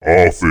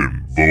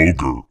often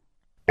vulgar,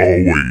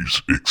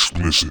 always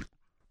explicit,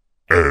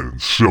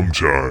 and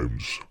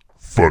sometimes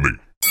funny.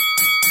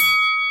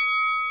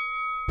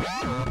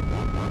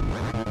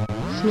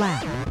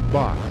 Slap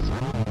Box.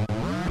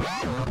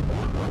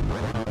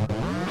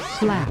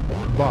 slap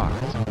Box.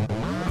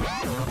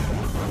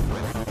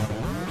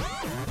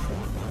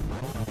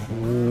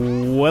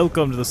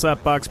 Welcome to the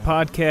Slapbox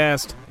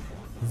Podcast.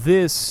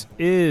 This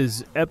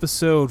is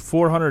episode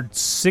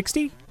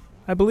 460,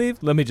 I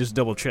believe. Let me just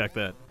double check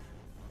that.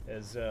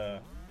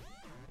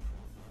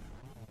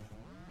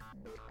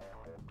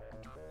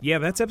 Yeah,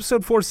 that's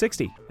episode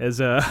 460.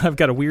 I've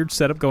got a weird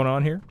setup going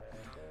on here.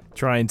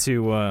 Trying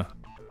to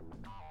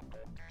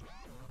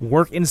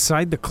work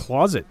inside the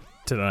closet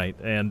tonight,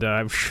 and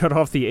I've shut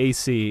off the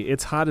AC.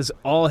 It's hot as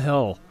all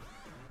hell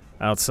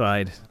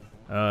outside.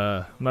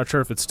 I'm not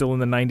sure if it's still in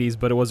the 90s,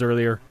 but it was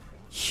earlier.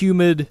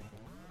 Humid,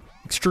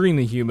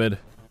 extremely humid.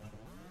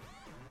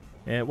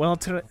 And well,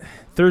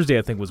 Thursday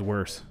I think was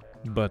worse,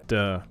 but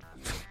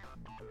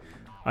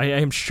I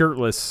am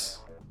shirtless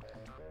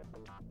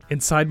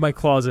inside my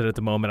closet at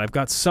the moment. I've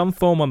got some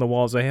foam on the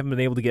walls. I haven't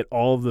been able to get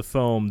all of the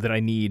foam that I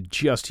need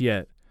just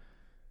yet.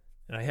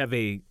 And I have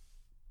a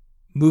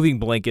moving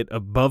blanket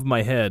above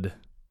my head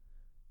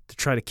to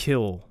try to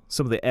kill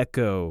some of the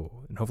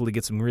echo and hopefully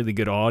get some really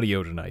good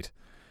audio tonight.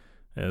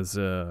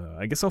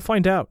 I guess I'll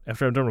find out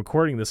after I'm done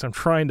recording this. I'm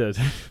trying to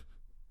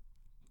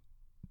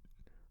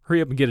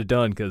hurry up and get it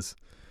done because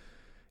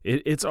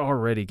it's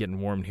already getting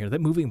warm in here.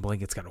 That moving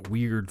blanket's got a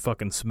weird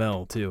fucking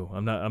smell too.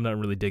 I'm not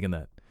really digging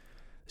that.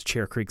 This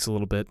chair creaks a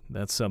little bit.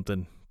 That's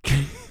something.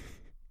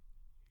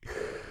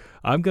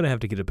 I'm gonna have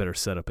to get a better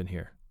setup in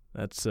here.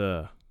 That's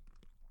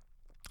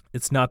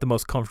it's not the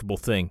most comfortable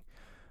thing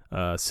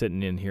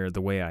sitting in here the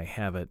way I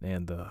have it,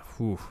 and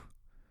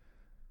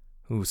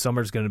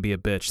summer's going to be a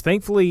bitch.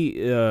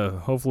 Thankfully,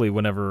 hopefully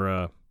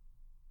whenever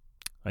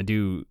I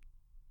do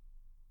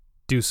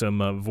some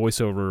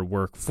voiceover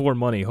work for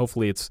money,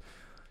 hopefully it's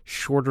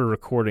shorter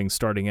recordings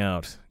starting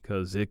out,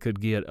 because it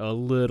could get a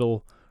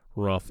little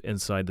rough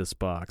inside this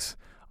box.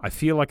 I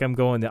feel like I'm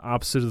going the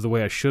opposite of the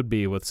way I should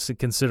be,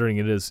 considering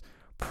it is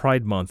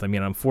Pride Month. I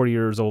mean, I'm 40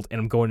 years old, and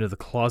I'm going to the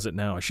closet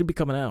now. I should be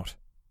coming out.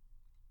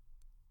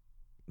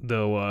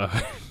 Though,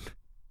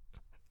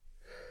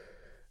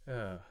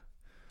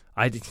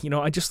 I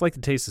just like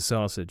the taste of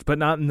sausage, but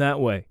not in that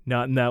way.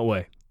 Not in that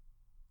way.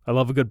 I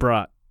love a good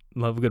brat.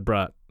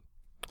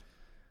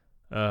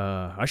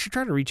 I should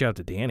try to reach out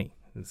to Danny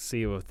and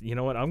see what, you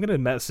know what, I'm going to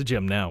message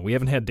him now. We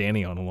haven't had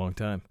Danny on a long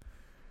time.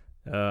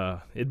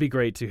 It'd be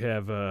great to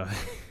have,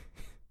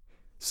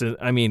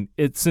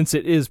 since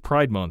it is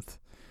Pride Month,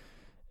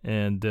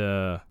 and,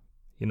 I've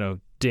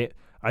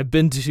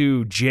been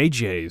to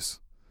JJ's.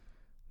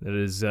 That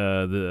is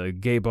the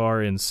gay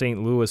bar in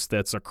St. Louis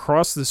that's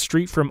across the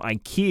street from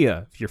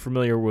IKEA. If you're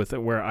familiar with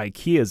where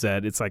IKEA is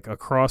at, it's like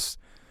across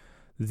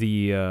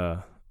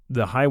the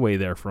highway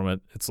there from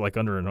it. It's like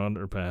under an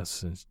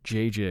underpass. It's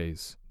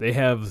JJ's. They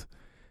have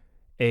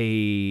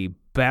a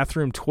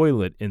bathroom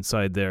toilet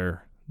inside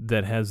there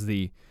that has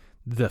the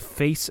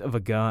face of a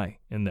guy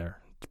in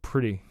there. It's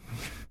pretty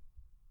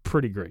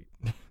great.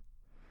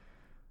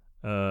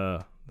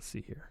 Let's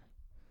see here.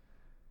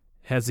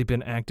 Has he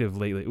been active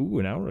lately? Ooh,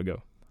 an hour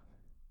ago.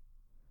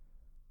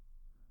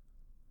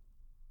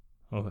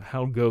 Oh,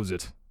 how goes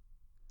it?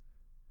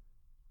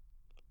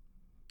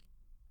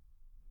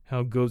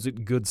 How goes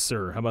it, good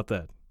sir? How about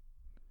that?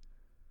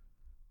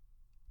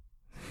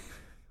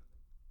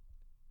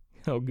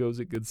 How goes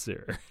it, good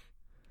sir?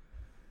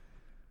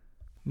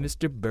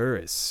 Mr.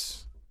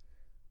 Burris.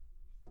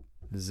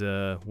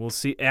 We'll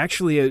see.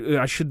 Actually,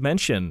 I should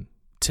mention,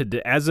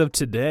 as of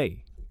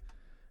today,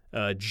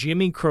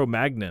 Jimmy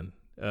Cro-Magnon,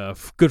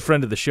 good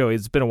friend of the show.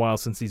 It's been a while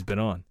since he's been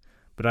on,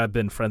 but I've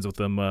been friends with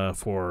him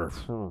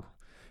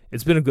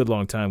it's been a good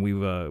long time. We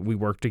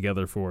worked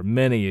together for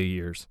many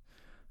years.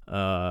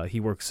 He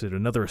works at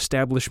another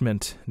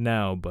establishment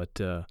now,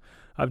 but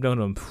I've known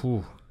him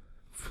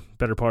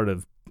better part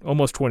of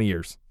almost 20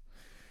 years.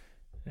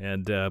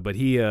 And but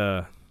he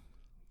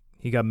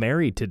got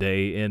married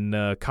today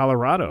in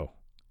Colorado,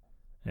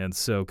 and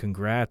so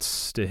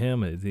congrats to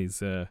him.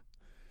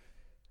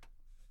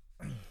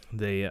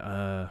 They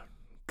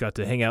got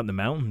to hang out in the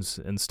mountains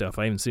and stuff.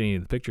 I haven't seen any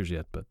of the pictures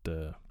yet, but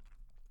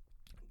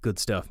good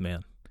stuff,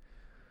 man.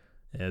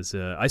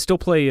 I still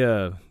play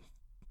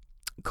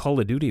Call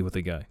of Duty with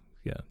a guy,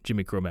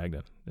 Jimmy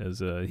Cro-Magnon.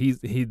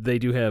 They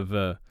do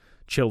have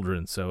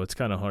children, so it's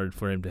kind of hard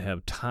for him to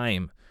have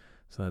time.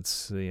 So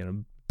that's a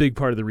big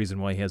part of the reason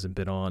why he hasn't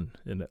been on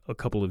in a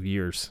couple of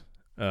years.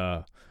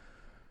 But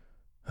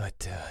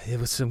it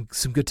was some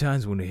good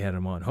times when we had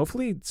him on.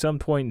 Hopefully, at some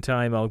point in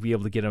time, I'll be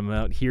able to get him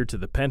out here to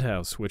the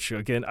penthouse, which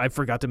again I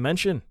forgot to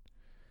mention,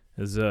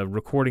 is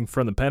recording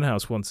from the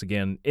penthouse once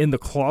again in the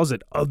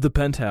closet of the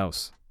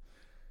penthouse.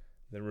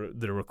 The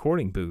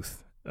recording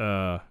booth,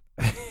 and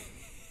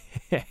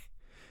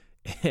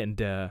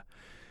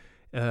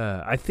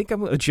I think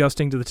I'm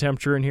adjusting to the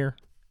temperature in here.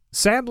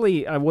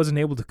 Sadly, I wasn't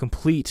able to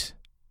complete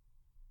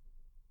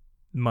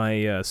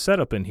my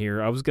setup in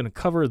here, I was going to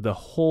cover the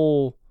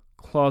whole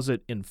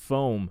closet in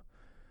foam.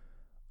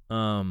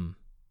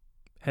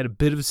 Had a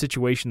bit of a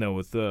situation, though,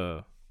 with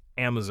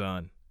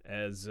Amazon,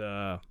 as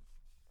I,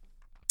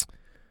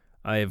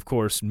 of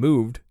course,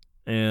 moved,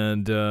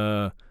 and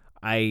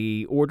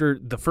I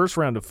ordered the first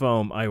round of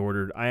foam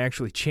I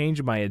actually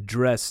changed my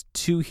address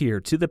to here,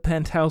 to the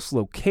Penthouse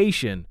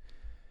location,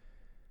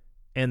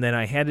 and then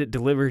I had it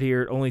delivered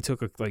here. It only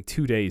took like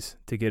 2 days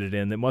to get it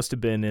in. It must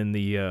have been in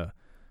the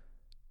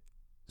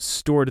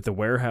stored at the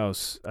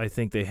warehouse I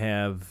think they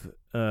have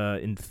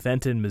in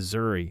Fenton,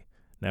 Missouri,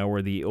 now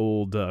where the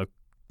old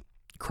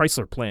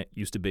Chrysler plant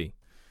used to be.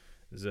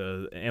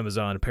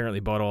 Amazon apparently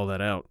bought all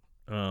that out.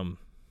 I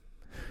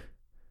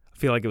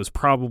feel like it was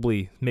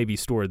probably maybe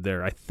stored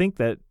there. I think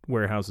that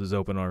warehouse is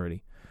open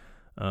already.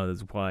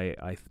 That's why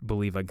I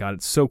believe I got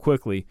it so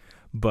quickly.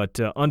 But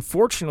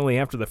unfortunately,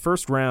 after the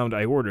first round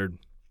I ordered,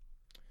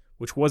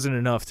 which wasn't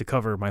enough to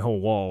cover my whole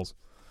walls,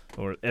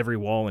 or every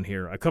wall in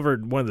here. I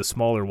covered one of the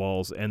smaller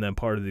walls and then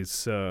part of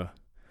this, the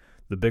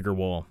bigger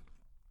wall.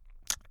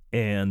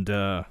 And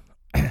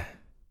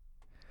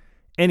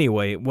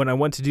anyway, when I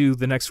went to do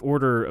the next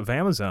order of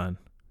Amazon,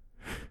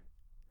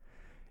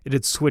 it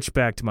had switched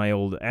back to my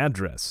old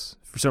address.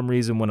 For some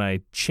reason, when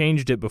I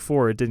changed it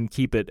before, it didn't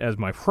keep it as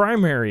my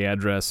primary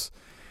address,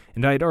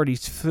 and I had already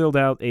filled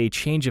out a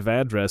change of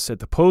address at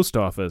the post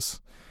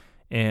office,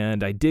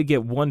 and I did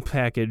get one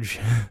package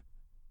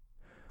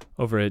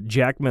over at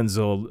Jackman's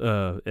old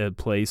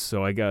place,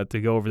 so I got to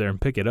go over there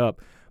and pick it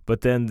up.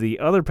 But then the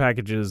other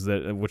packages,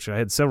 which I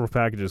had several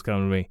packages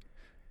coming to me,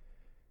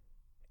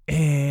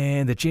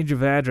 and the change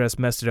of address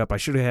messed it up. I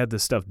should have had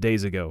this stuff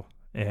days ago,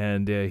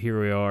 and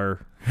here we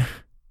are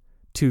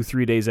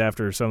 2-3 days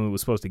after someone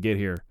was supposed to get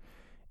here,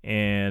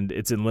 and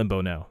it's in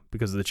limbo now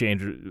because of the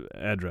change of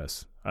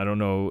address. I don't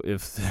know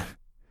if they're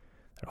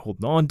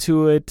holding on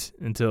to it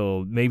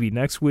until maybe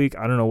next week.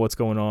 I don't know what's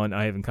going on.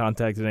 I haven't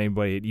contacted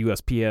anybody at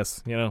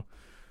USPS,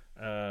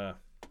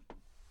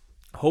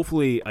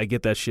 Hopefully I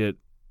get that shit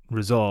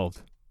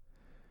resolved.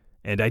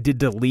 And I did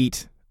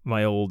delete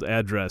my old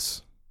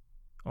address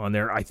on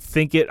there.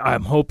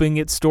 I'm hoping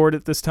it's stored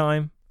at this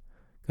time.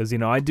 Because,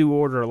 I do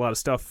order a lot of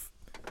stuff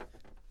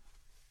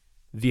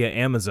via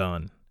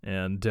Amazon.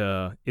 And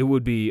it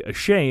would be a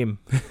shame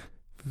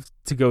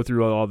to go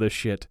through all this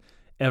shit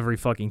every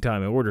fucking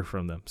time I order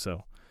from them.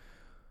 So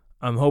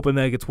I'm hoping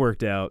that gets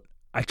worked out.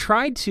 I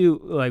tried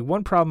to,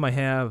 one problem I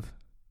have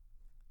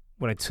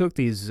when I took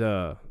these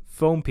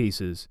foam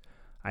pieces,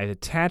 I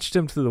attached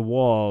them to the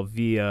wall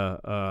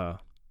via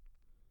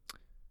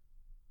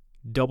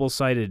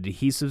double-sided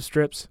adhesive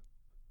strips.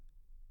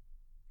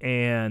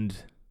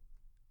 And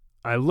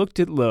I looked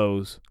at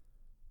Lowe's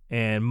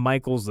and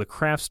Michael's, the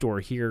craft store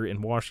here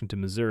in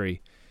Washington,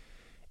 Missouri,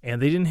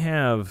 and they didn't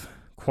have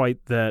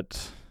quite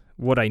that,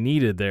 what I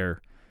needed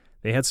there.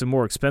 They had some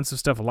more expensive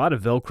stuff, a lot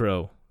of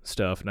Velcro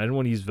stuff, and I didn't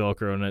want to use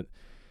Velcro on it.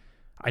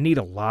 I need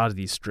a lot of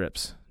these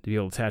strips to be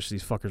able to attach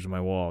these fuckers to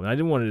my wall, and I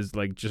didn't want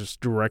to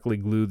just directly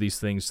glue these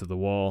things to the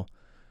wall.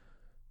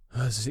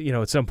 At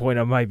some point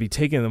I might be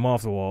taking them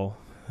off the wall,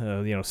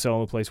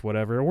 selling the place,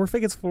 whatever. Or if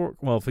it gets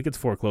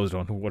foreclosed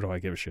on, what do I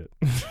give a shit?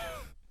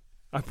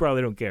 I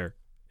probably don't care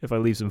if I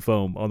leave some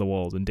foam on the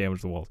walls and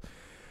damage the walls.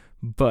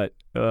 But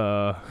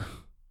and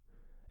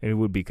it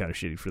would be kind of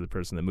shitty for the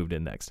person that moved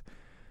in next.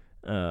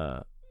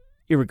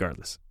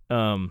 Irregardless.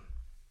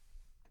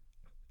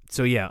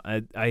 So yeah,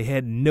 I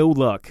had no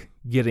luck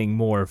getting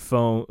more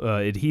foam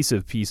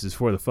adhesive pieces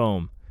for the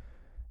foam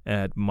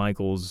at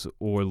Michael's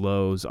or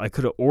Lowe's. I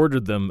could have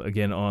ordered them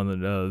again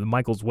on the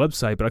Michael's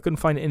website, but I couldn't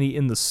find any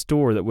in the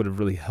store that would have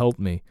really helped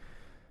me.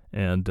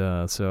 And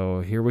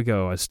so here we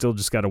go. I still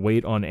just got to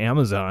wait on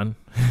Amazon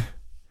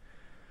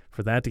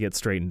for that to get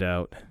straightened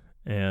out.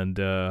 And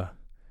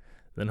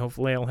then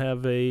hopefully I'll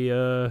have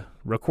a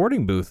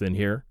recording booth in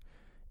here.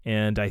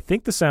 And I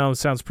think the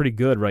sounds pretty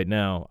good right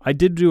now. I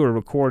did do a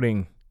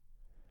recording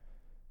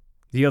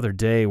the other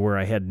day where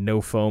I had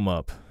no foam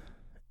up,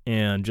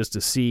 and just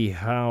to see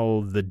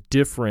how the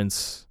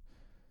difference,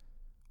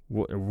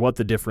 what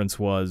the difference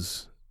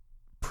was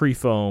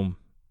pre-foam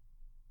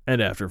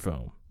and after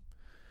foam.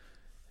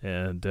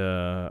 And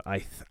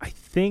I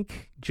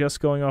think, just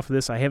going off of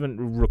this, I haven't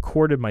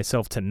recorded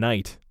myself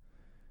tonight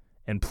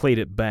and played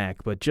it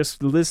back, but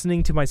just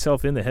listening to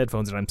myself in the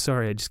headphones, and I'm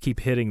sorry, I just keep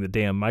hitting the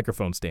damn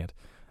microphone stand.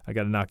 I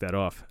got to knock that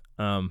off.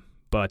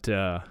 But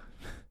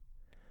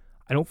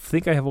I don't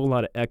think I have a whole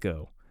lot of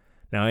echo.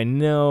 Now, I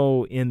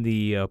know in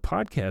the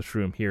podcast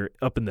room here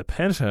up in the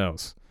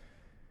penthouse,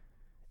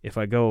 if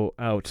I go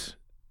out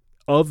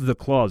of the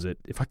closet,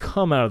 if I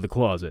come out of the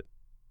closet,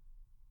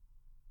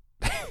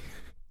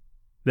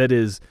 that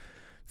is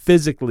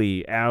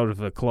physically out of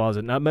the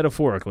closet, not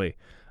metaphorically,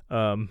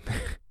 and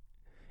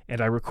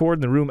I record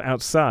in the room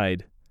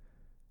outside,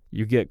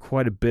 you get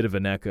quite a bit of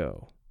an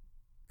echo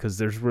because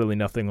there's really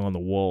nothing on the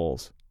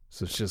walls.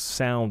 So it's just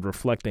sound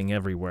reflecting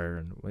everywhere.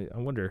 And I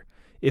wonder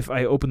if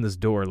I open this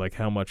door,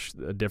 how much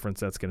a difference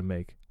that's going to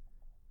make.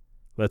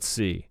 Let's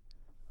see.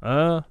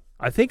 I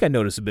think I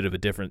noticed a bit of a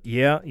difference.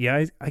 Yeah,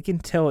 I can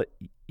tell it.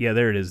 Yeah,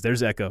 there it is.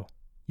 There's echo.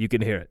 You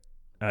can hear it.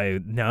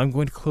 Now I'm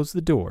going to close the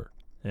door,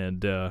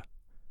 and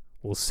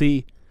we'll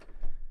see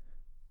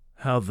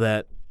how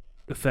that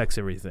affects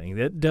everything.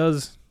 That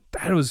was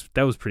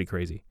pretty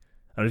crazy.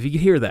 I don't know if you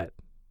could hear that,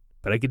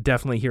 but I could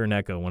definitely hear an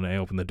echo when I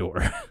open the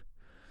door.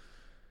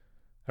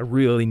 I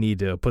really need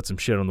to put some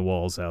shit on the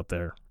walls out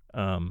there.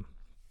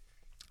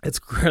 It's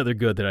rather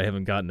good that I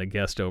haven't gotten a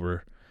guest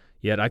over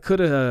yet. I could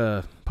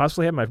have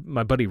possibly had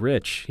my buddy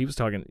Rich. He was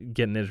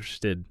getting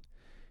interested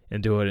in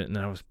doing it, and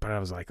I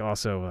was like,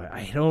 also,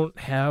 I don't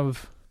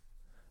have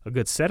a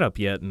good setup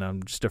yet, and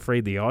I'm just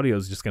afraid the audio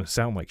is just going to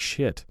sound like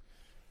shit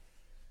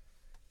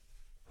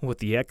with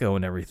the echo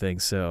and everything.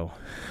 So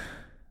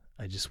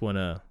I just want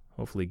to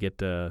hopefully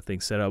get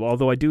things set up.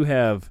 Although I do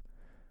have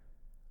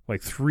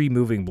like 3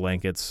 moving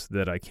blankets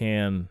that I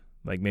can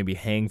like maybe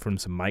hang from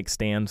some mic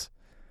stands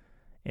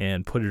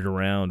and put it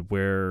around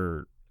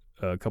where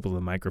a couple of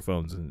the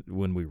microphones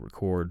when we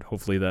record.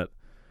 Hopefully that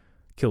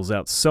kills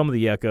out some of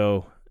the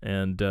echo.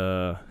 And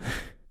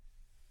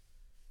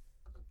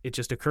it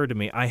just occurred to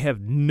me, I have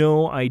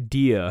no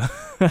idea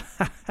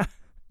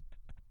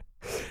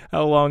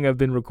how long I've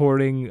been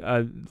recording.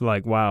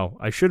 Wow,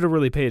 I should have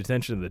really paid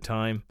attention to the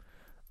time.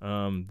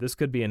 This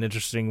could be an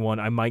interesting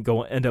one. I might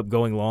end up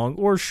going long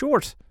or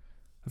short.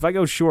 If I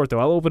go short, though,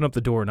 I'll open up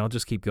the door and I'll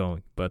just keep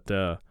going. But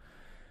yeah,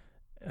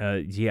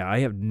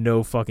 I have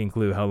no fucking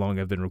clue how long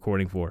I've been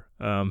recording for.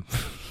 I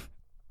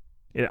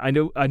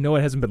know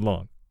it hasn't been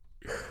long,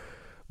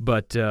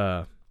 but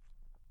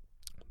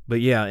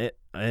yeah,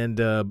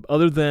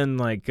 other than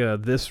like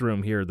this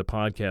room here, the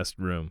podcast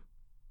room,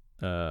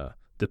 the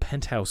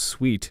penthouse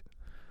suite,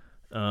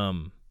 I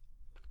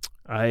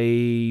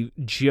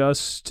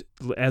just,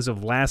 as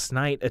of last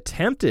night,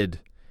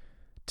 attempted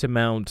to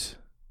mount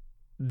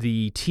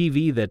the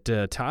TV that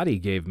Toddy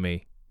gave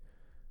me.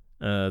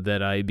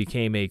 That I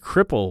became a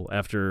cripple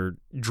after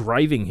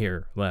driving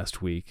here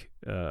last week.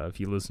 If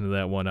you listen to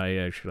that one, I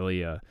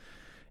actually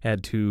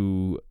had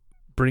to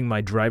bring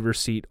my driver's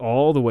seat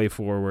all the way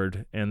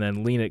forward and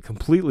then lean it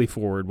completely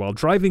forward while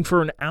driving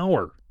for an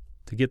hour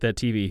to get that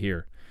TV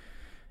here.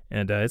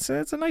 And it's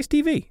a nice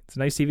TV. It's a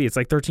nice TV. It's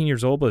like 13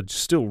 years old, but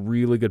still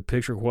really good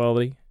picture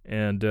quality.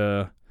 And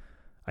I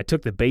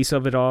took the base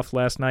of it off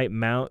last night,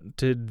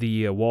 mounted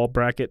the wall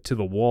bracket to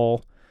the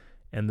wall,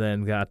 and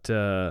then got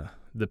the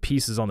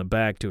pieces on the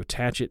back to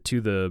attach it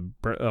to the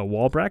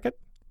wall bracket.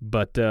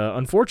 But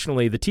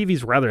unfortunately, the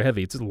TV's rather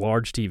heavy. It's a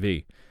large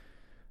TV.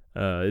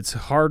 It's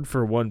hard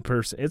for one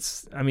person.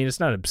 It's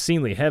not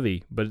obscenely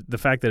heavy, but the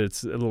fact that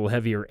it's a little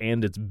heavier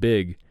and it's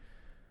big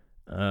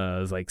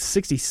is like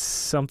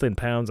 60-something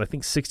pounds. I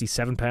think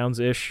 67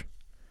 pounds-ish.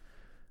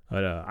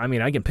 But,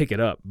 I can pick it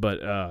up,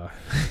 but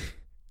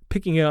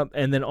picking it up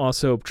and then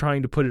also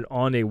trying to put it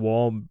on a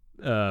wall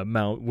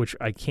mount, which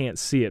I can't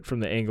see it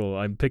from the angle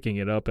I'm picking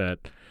it up at,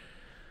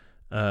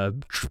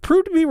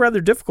 proved to be rather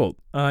difficult.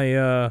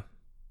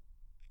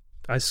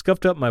 I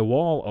scuffed up my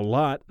wall a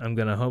lot. I'm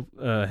gonna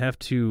have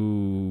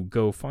to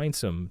go find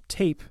some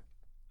tape,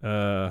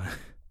 not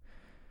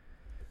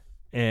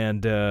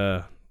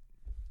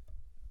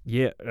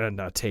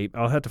tape.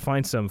 I'll have to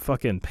find some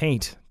fucking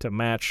paint to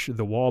match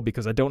the wall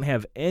because I don't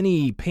have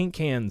any paint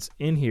cans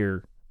in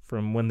here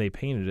from when they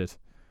painted it.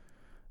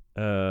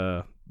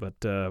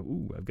 But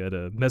I've got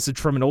a message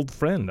from an old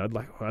friend.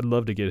 I'd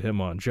love to get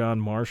him on. John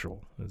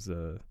Marshall is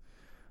I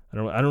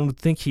don't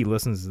think he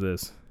listens to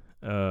this.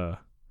 I'll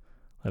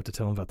have to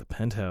tell him about the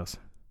penthouse.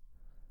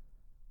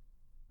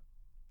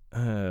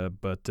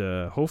 But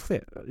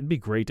hopefully it'd be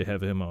great to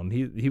have him on.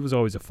 He was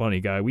always a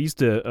funny guy. We used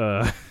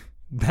to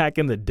back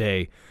in the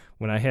day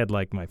when I had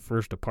like my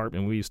first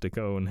apartment, we used to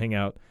go and hang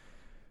out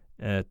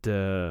at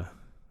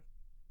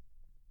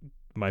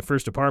my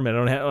first apartment.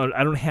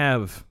 I don't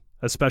have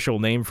a special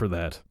name for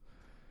that.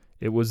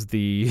 It was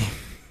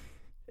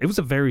it was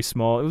a very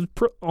small, it was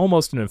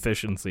almost an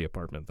efficiency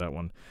apartment, that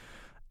one.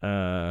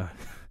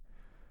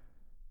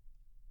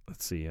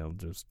 Let's see, I'll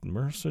just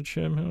message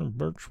him.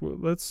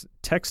 Let's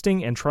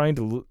texting and trying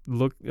to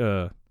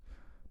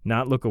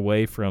not look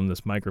away from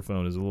this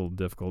microphone is a little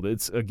difficult.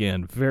 It's,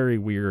 again, very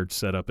weird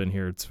setup in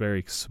here. It's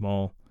very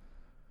small.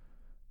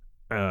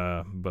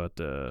 But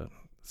let's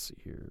see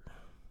here.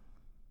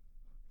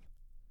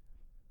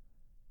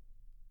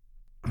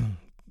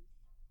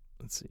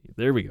 Let's see.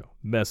 There we go.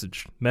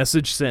 Message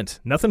sent.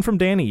 Nothing from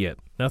Danny yet.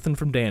 Nothing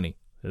from Danny.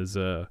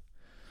 Love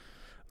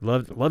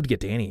to get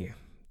Danny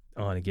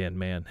on again,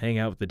 man. Hang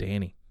out with the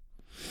Danny.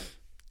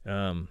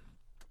 I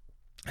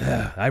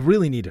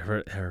really need to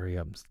hurry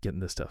up getting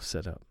this stuff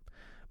set up.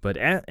 But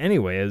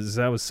anyway, as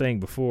I was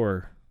saying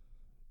before,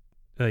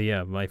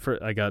 I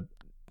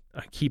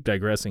keep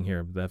digressing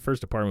here. That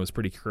first apartment was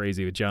pretty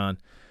crazy with John,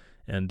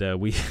 and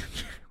we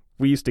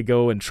used to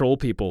go and troll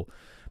people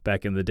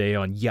back in the day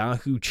on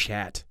Yahoo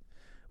Chat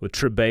with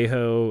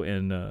Trebejo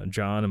and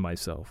John and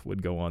myself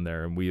would go on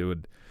there, and we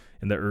would,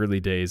 in the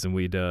early days, and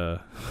we'd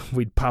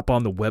pop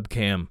on the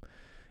webcam,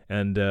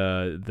 and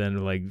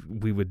then like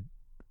we would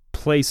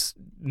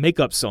make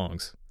up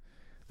songs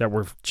that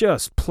were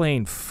just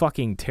plain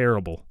fucking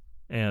terrible,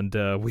 and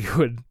we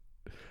would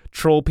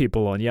troll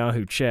people on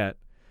Yahoo Chat.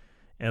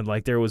 And,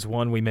 like, there was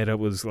one we made up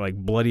was, like,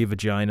 Bloody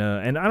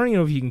Vagina. And I don't even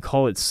know if you can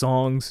call it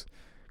songs,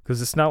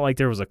 because it's not like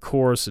there was a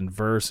chorus and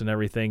verse and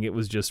everything. It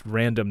was just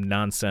random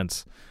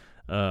nonsense.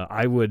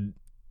 I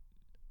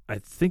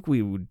think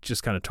we would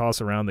just kind of toss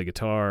around the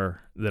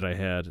guitar that I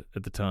had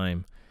at the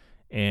time.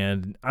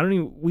 And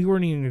we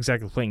weren't even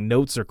exactly playing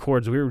notes or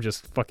chords. We were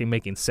just fucking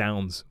making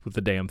sounds with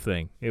the damn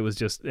thing. It was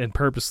just, and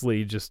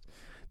purposely just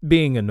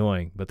being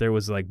annoying. But there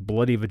was, like,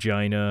 Bloody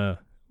Vagina.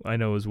 I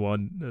know was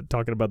one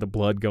talking about the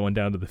blood going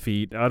down to the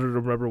feet. I don't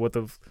remember what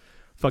the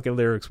fucking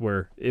lyrics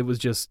were. It was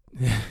just,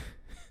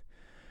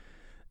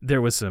 there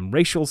was some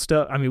racial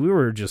stuff. I mean, we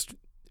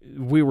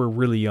were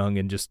really young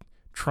and just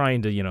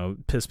trying to,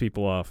 piss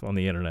people off on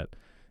the internet.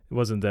 It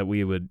wasn't that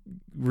we would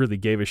really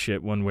gave a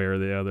shit one way or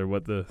the other.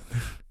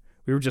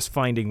 We were just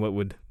finding what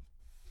would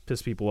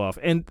piss people off.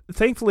 And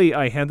thankfully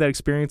I had that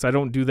experience. I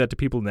don't do that to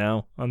people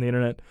now on the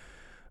internet,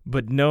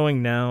 but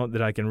knowing now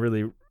that I can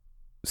really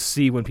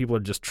see when people are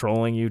just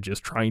trolling you,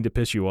 just trying to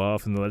piss you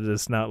off, and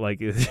it's not like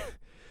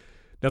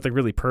nothing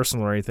really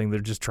personal or anything.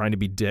 They're just trying to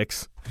be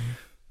dicks.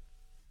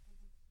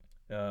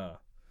 Just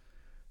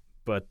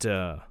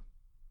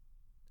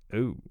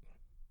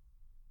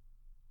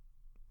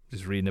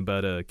reading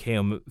about a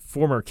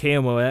former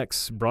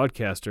KMOX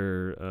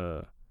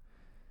broadcaster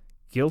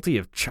guilty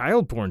of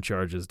child porn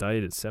charges,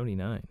 died at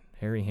 79.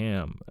 Harry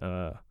Ham.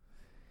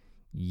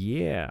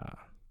 Yeah.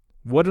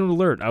 What an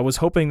alert. I was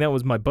hoping that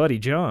was my buddy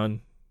John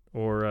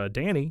or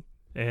Danny,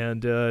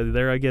 and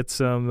there I get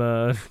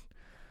some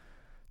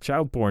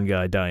child porn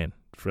guy dying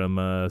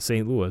from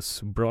St.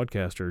 Louis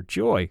broadcaster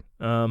Joy.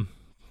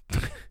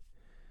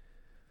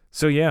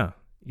 So yeah,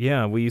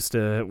 we used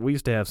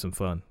to have some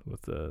fun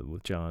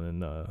with John,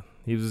 and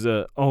he was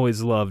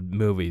always loved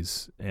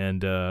movies,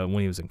 and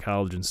when he was in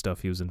college and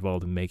stuff, he was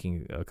involved in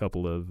making a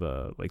couple of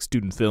like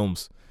student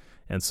films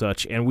and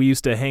such, and we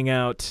used to hang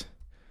out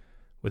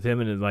with him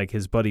and like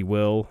his buddy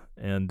Will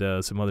and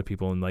some other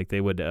people, and like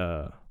they would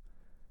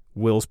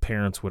Will's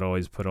parents would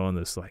always put on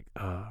this like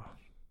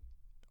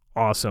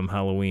awesome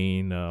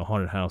Halloween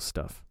haunted house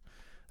stuff.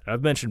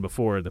 I've mentioned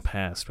before in the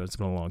past, but it's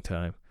been a long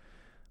time.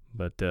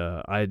 But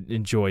I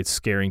enjoyed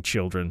scaring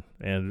children,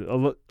 and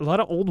a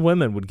lot of old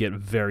women would get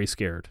very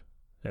scared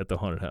at the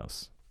haunted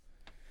house.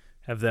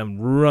 Have them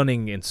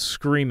running and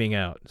screaming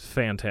out.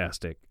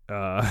 Fantastic.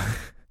 But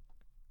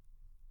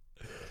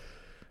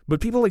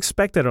people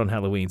expect that on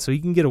Halloween, so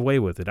you can get away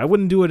with it. I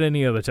wouldn't do it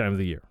any other time of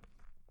the year.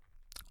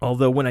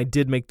 Although when I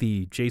did make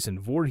the Jason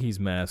Voorhees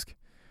mask,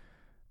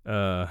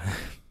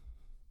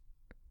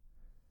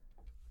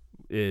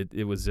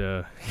 it was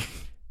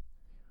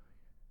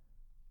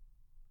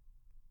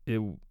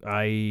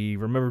I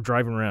remember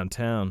driving around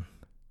town,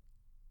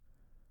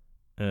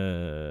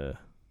 and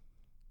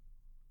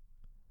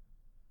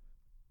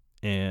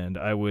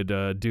I would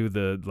do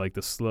the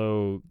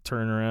slow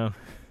turnaround,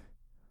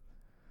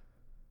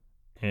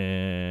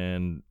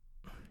 and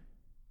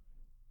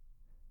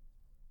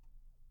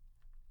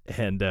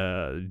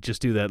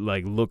just do that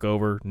like look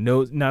over,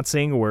 no, not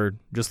saying a word,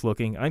 just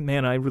looking. I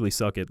really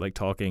suck at like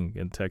talking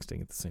and texting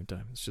at the same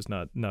time. It's just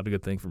not a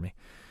good thing for me.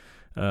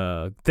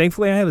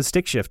 Thankfully I have a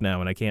stick shift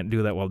now and I can't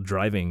do that while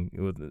driving.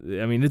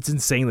 It's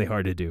insanely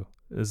hard to do.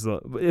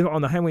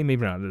 On the highway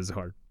maybe not as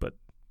hard, but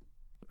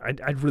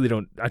I really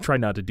don't. I try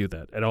not to do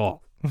that at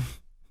all.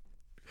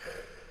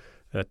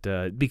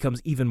 That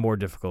becomes even more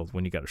difficult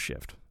when you got a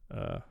shift.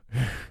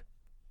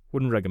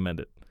 Wouldn't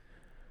recommend it.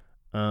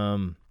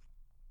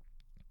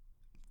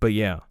 But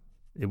yeah,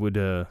 it would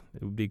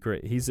be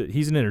great. He's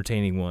an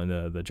entertaining one.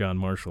 The John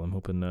Marshall. I'm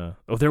hoping.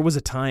 There was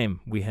a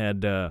time we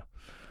had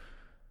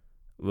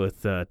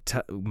with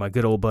my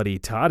good old buddy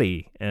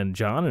Toddy, and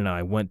John and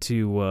I went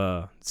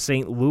to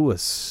St.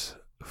 Louis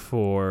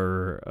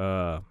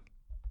for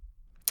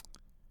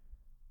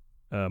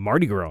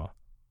Mardi Gras,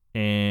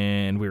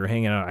 and we were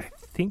hanging out. I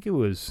think it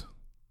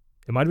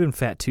might have been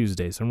Fat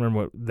Tuesdays. I don't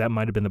remember that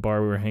might have been the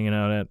bar we were hanging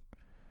out at.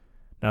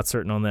 Not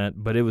certain on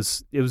that, but it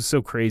was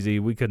so crazy.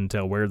 We couldn't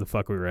tell where the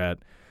fuck we were at.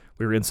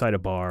 We were inside a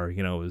bar.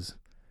 It was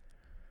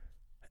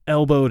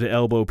elbow to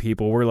elbow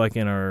people. We're like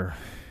in our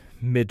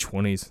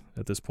mid-20s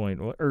at this point,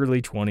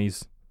 early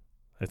 20s,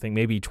 I think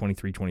maybe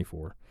 23,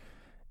 24.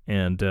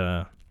 And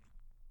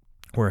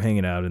we're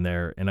hanging out in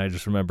there, and I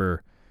just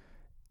remember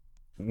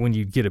when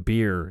you'd get a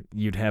beer,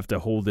 you'd have to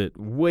hold it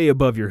way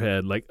above your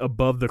head, like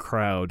above the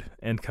crowd,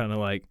 and kind of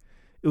like,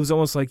 it was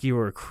almost like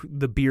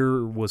the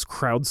beer was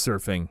crowd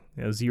surfing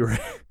as you were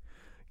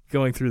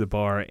going through the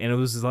bar, and it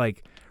was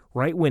like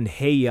right when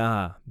Hey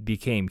Ya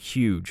became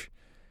huge.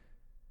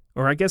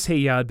 Or I guess Hey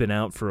Ya had been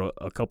out for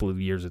a couple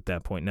of years at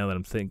that point. Now that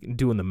I'm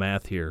doing the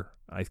math here,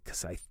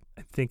 because I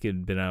think it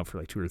had been out for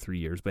like 2 or 3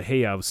 years. But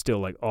Hey Ya was still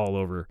like all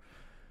over.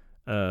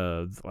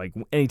 Like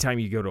anytime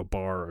you go to a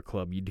bar or a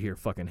club, you'd hear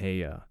fucking Hey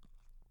Ya.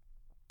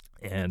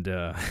 And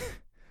I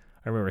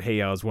remember Hey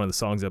Ya was one of the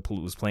songs that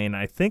was playing.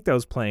 I think that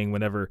was playing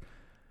whenever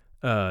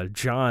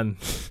John,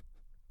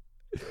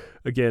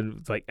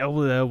 again, like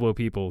elbow to elbow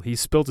people, he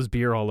spilt his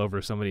beer all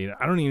over somebody. And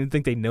I don't even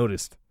think they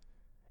noticed.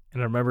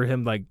 And I remember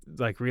him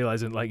like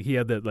realizing like he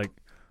had that like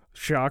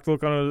shocked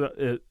look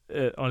on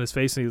his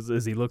face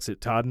as he looks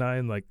at Todd and I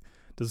and like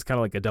does kind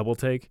of like a double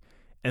take.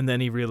 And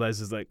then he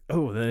realizes like,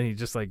 oh, then he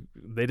just like,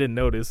 they didn't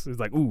notice. He's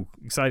like, ooh,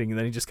 exciting. And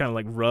then he just kind of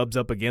like rubs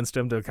up against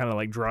him to kind of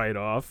like dry it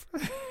off,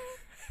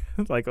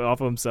 like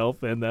off of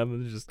himself and them.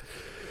 And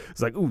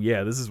it's like, ooh,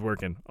 yeah, this is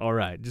working. All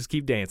right, just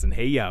keep dancing.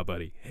 Hey, yeah,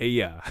 buddy. Hey,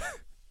 yeah.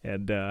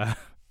 And that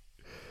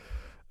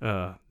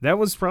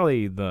was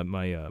probably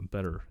my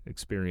better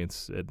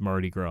experience at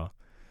Mardi Gras.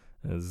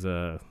 As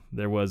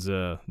there was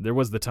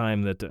the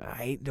time that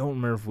I don't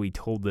remember if we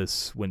told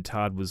this when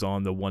Todd was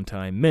on the one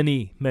time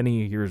many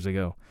years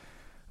ago.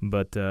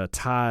 But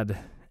Todd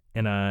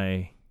and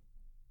I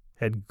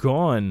had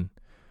gone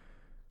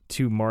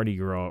to Mardi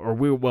Gras, or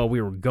we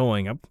were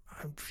going.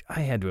 I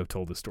had to have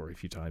told this story a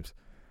few times,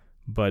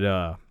 but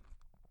at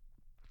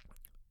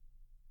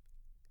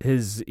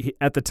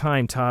the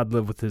time Todd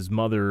lived with his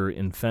mother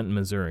in Fenton,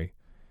 Missouri,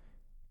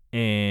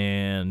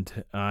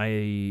 and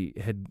I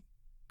had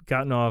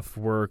gotten off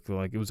work.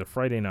 Like it was a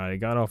Friday night. I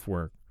got off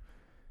work.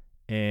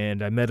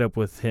 And I met up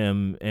with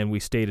him, and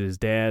we stayed at his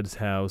dad's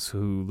house,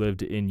 who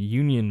lived in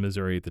Union,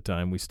 Missouri at the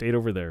time. We stayed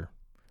over there.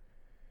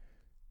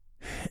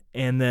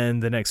 And then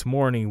the next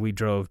morning, we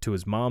drove to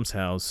his mom's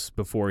house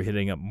before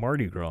hitting up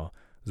Mardi Gras,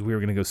 because we were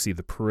going to go see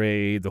the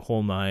parade, the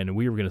whole nine, and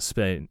we were going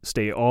to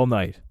stay all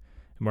night at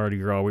Mardi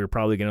Gras. We were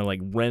probably going to, like,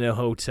 rent a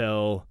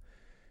hotel.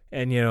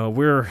 And, you know,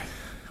 we're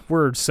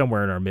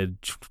somewhere in our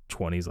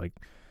mid-20s, like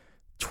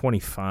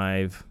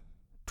 25,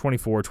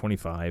 24,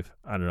 25,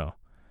 I don't know.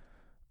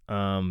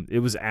 It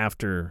was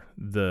after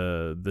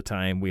the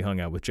time we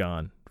hung out with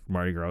John for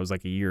Mardi Gras. It was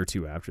like a year or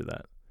two after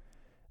that.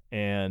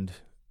 And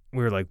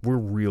we were like, we're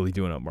really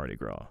doing up Mardi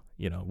Gras.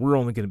 You know, we're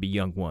only going to be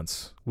young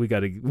once. We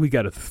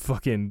gotta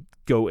fucking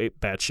go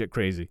batshit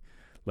crazy.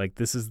 Like,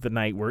 this is the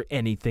night where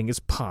anything is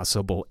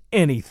possible.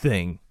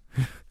 Anything.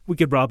 We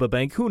could rob a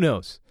bank. Who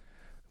knows?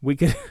 We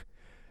could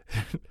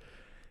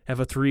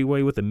have a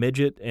three-way with a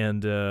midget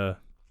and,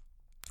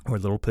 or a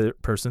little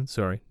person,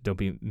 sorry, don't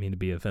mean to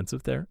be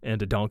offensive there,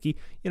 and a donkey,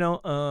 you know,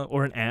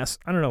 or an ass.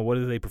 I don't know, what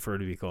do they prefer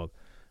to be called?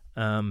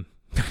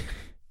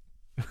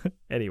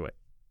 Anyway,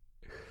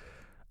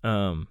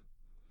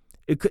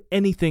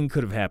 anything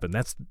could have happened.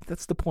 That's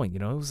the point, you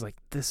know. It was like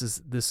this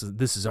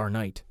is our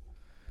night,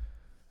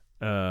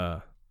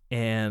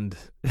 and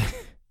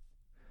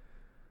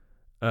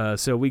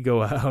so we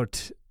go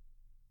out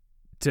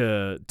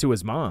to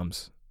his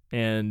mom's,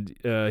 and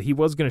he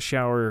was gonna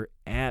shower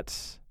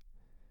at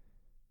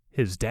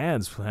his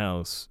dad's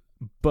house,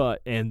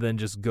 and then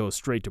just go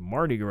straight to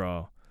Mardi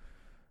Gras.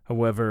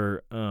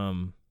 However,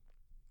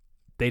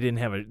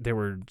 they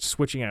were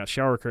switching out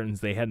shower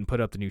curtains. They hadn't put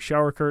up the new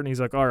shower curtain.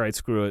 He's like, all right,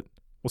 screw it.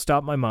 We'll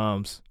stop my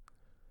mom's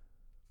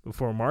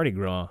before Mardi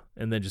Gras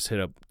and then just hit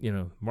up, you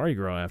know, Mardi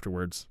Gras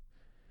afterwards.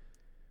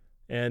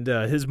 And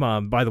his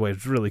mom, by the way,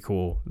 is really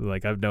cool.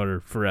 Like, I've known her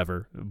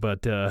forever.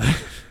 But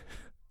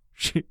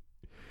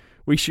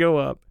we show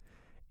up,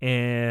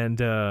 and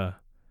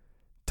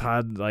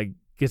Todd, like,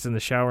 gets in the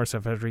shower and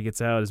stuff. After he gets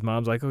out, his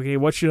mom's like, okay,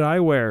 what should I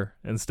wear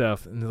and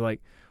stuff? And they're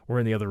like, we're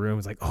in the other room.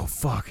 It's like, oh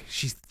fuck,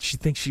 she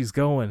thinks she's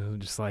going. And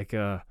just like,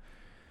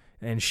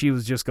 and she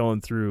was just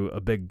going through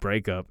a big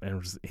breakup,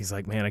 and he's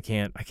like, man, I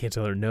can't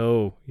tell her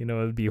no, you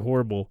know, it'd be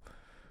horrible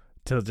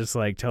to just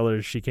like tell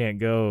her she can't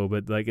go.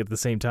 But like at the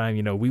same time,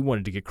 you know, we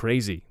wanted to get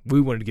crazy.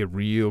 We wanted to get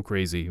real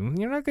crazy.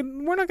 We're not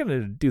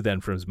gonna do that in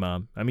front of his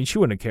mom. I mean, she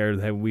wouldn't have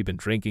cared that we've been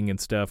drinking and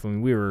stuff. I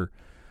mean, we were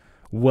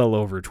well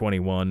over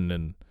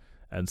 21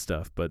 and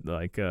stuff, but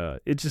like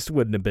it just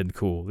wouldn't have been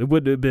cool. It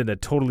would have been a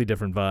totally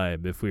different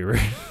vibe if we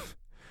weren't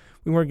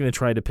going to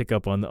try to pick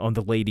up on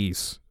the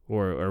ladies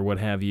or what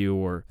have you,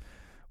 or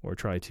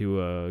try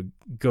to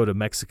go to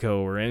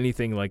Mexico or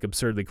anything like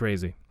absurdly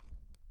crazy.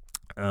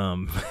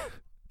 I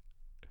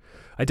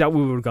doubt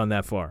we would have gone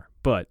that far,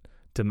 but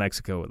to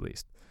Mexico at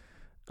least.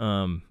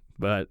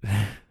 But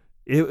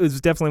it was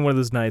definitely one of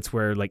those nights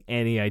where like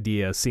any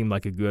idea seemed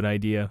like a good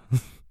idea.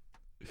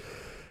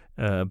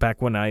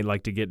 Back when I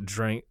like to get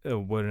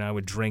when I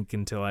would drink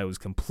until I was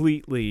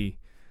completely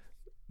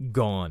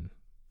gone.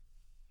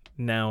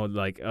 Now,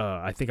 like,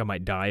 I think I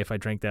might die if I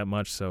drank that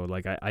much. So,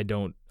 like, I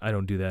don't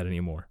do that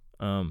anymore.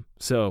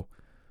 So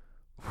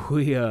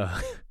we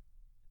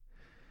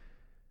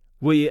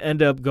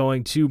end up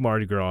going to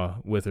Mardi Gras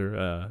with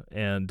her,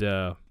 and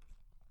the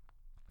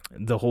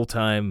whole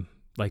time,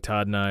 like,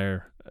 Todd and I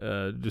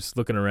are just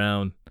looking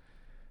around.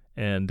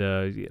 And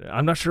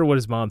I'm not sure what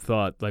his mom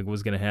thought like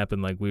was gonna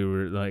happen. Like we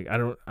were like, I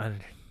don't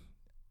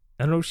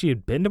know if she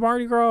had been to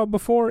Mardi Gras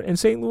before in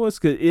St. Louis,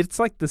 'cause it's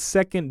like the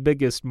second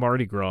biggest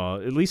Mardi Gras,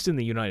 at least in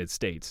the United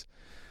States,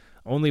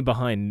 only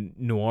behind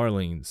New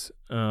Orleans.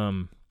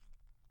 And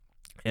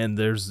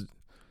there's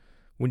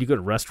when you go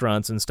to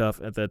restaurants and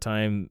stuff at that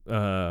time,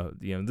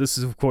 you know, this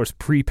is of course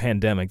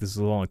pre-pandemic. This is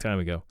a long time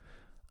ago.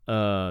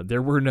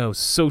 There were no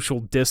social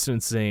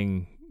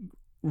distancing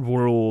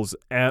rules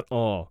at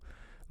all.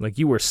 Like,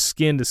 you were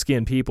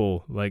skin-to-skin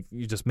people. Like,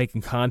 you're just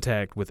making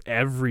contact with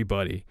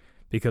everybody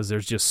because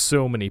there's just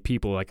so many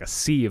people, like a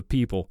sea of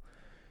people.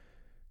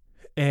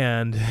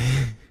 And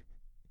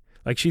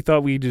like she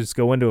thought we'd just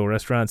go into a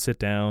restaurant, sit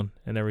down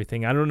and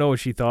everything. I don't know what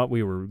she thought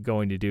we were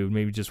going to do.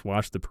 Maybe just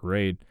watch the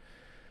parade.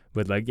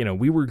 But like,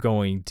 we were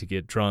going to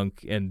get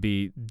drunk and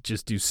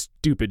just do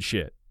stupid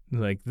shit.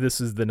 Like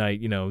this is the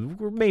night,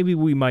 where maybe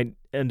we might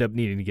end up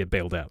needing to get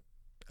bailed out.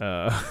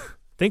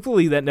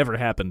 Thankfully that never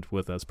happened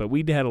with us, but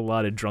we had a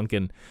lot of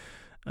drunken,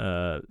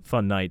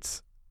 fun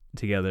nights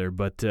together.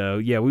 But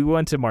we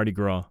went to Mardi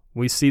Gras.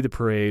 We see the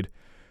parade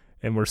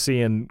and we're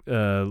seeing,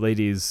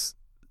 ladies,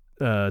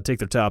 take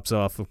their tops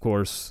off, of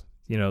course,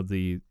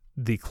 the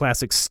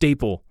classic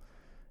staple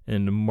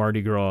in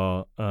Mardi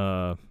Gras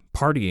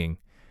partying.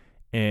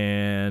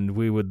 And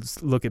we would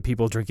look at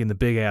people drinking the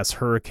big-ass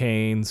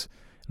hurricanes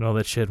and all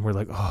that shit, and we're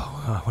like,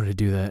 oh, I want to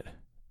do that.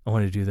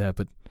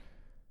 But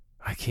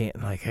I can't.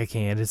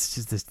 It's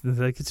just this,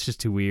 it's just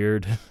too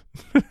weird.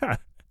 I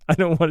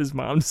don't want his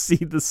mom to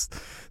see this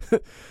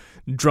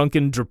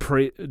drunken,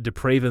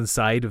 depraved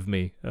side of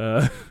me.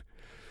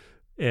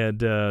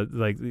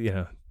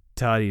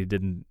 Toddy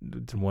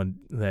didn't want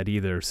that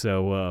either.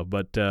 So,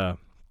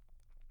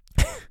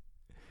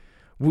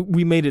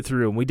 we made it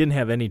through, and we didn't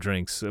have any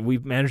drinks. We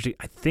managed to,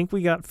 I think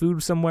we got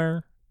food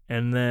somewhere,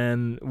 and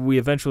then we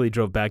eventually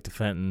drove back to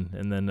Fenton,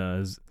 and then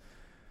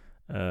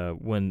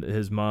when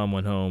his mom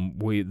went home,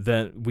 we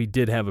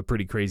did have a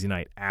pretty crazy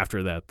night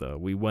after that, though.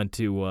 We went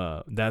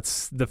to,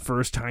 that's the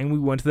first time we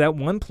went to that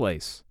one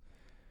place,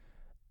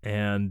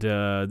 and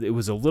it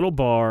was a little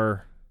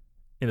bar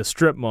in a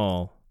strip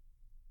mall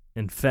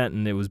in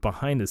Fenton. It was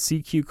behind a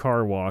CQ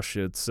car wash.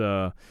 It's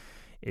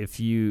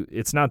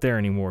it's not there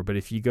anymore, but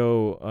if you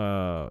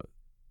go,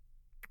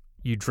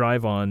 you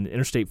drive on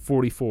Interstate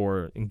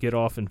 44 and get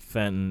off in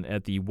Fenton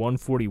at the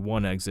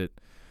 141 exit.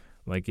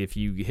 Like if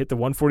you hit the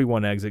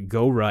 141 exit,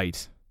 go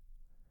right,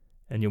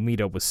 and you'll meet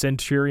up with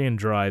Centurion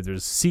Drive.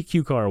 There's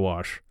CQ car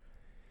wash,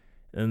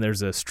 and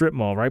there's a strip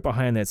mall right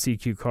behind that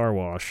CQ car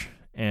wash,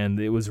 and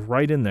it was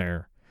right in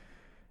there.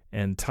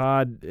 And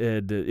Todd,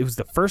 it was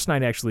the first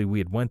night actually we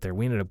had went there.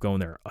 We ended up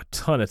going there a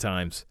ton of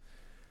times.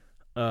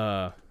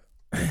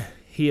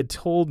 He had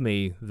told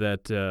me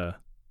that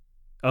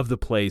of the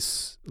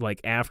place,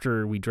 like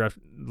after we dropped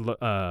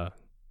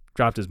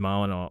his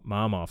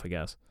mom off, I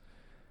guess.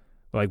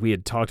 Like we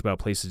had talked about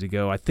places to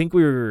go. I think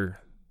we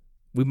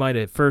might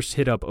have first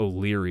hit up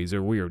O'Leary's,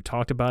 or we were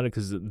talked about it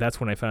because that's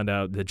when I found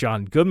out that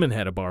John Goodman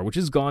had a bar, which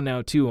is gone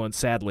now too.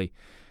 Sadly, it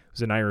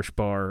was an Irish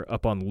bar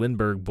up on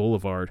Lindbergh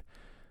Boulevard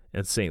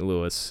in St.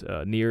 Louis,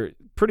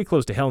 pretty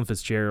close to Helen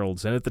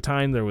Fitzgerald's. And at the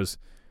time there was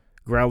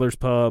Growler's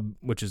Pub,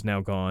 which is now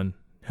gone,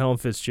 Helen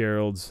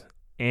Fitzgerald's,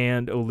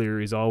 and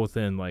O'Leary's, all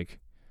within like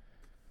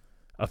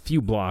a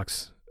few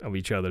blocks of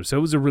each other. So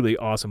it was a really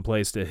awesome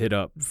place to hit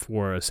up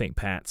for St.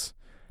 Pat's.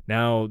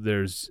 Now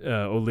there's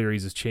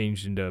O'Leary's has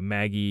changed into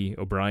Maggie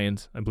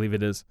O'Brien's, I believe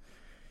it is.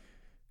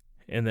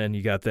 And then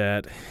you got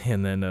that,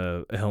 and then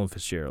Helen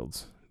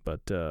Fitzgerald's.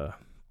 But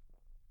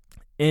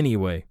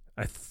anyway,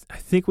 I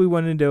think we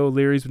went into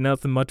O'Leary's, but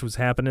nothing much was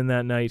happening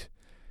that night.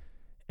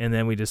 And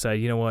then we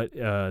decided, you know what?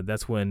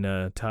 That's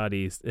when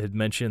Toddy had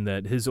mentioned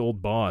that his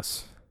old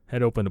boss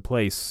had opened a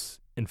place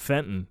in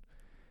Fenton.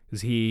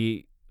 Because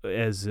he,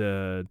 as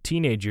a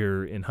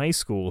teenager in high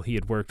school, he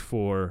had worked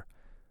for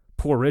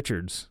Poor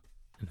Richard's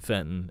in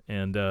Fenton.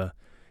 And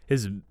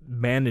his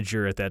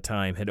manager at that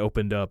time had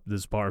opened up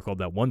this bar called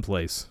That One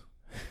Place.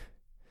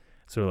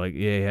 So we're like,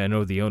 yeah, I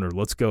know the owner.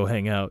 Let's go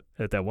hang out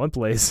at that one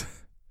place.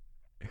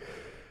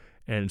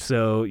 And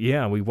so,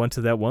 yeah, we went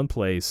to that one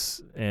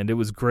place, and it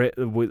was great.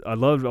 I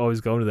loved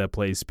always going to that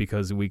place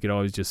because we could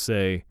always just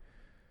say,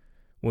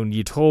 when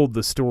you told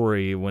the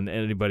story, when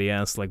anybody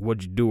asked, like,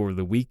 what'd you do over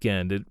the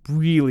weekend, it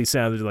really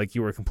sounded like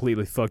you were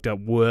completely fucked up.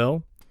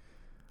 Well,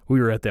 we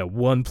were at that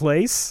one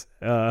place.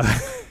 A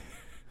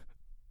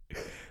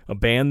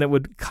band that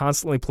would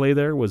constantly play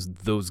there was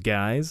Those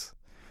Guys.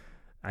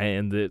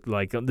 And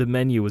the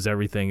menu was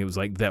everything. It was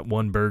like That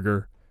One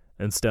Burger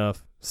and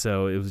stuff.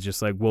 So it was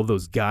just like, well,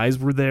 those guys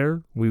were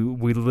there. We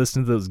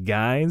listened to those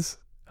guys.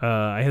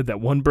 I had that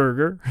one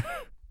burger.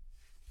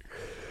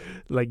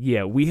 Like,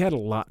 yeah, we had a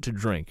lot to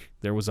drink.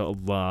 There was a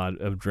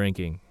lot of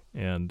drinking.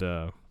 And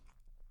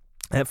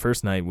that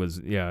first night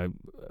was, yeah,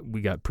 we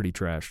got pretty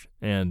trashed.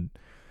 And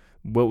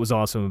what was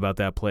awesome about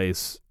that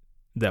place,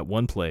 that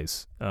one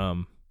place,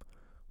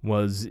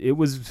 was it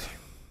was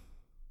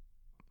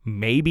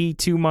maybe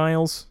 2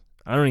 miles.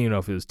 I don't even know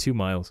if it was 2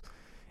 miles.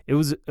 It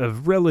was a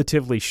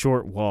relatively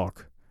short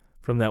walk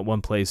from that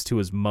one place to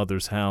his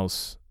mother's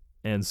house.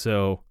 And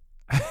so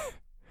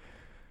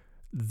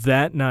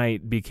that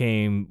night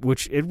became,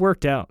 which it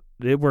worked out.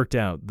 It worked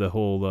out, the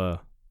whole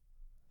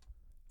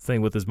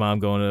thing with his mom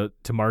going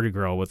to Mardi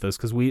Gras with us,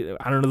 because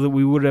I don't know that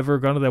we would have ever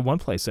gone to that one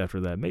place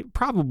after that.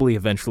 Probably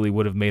eventually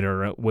would have made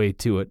our way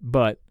to it,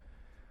 but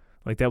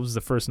like that was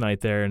the first night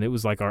there, and it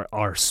was like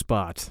our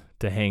spot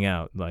to hang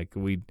out. Like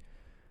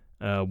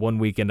one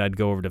weekend I'd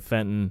go over to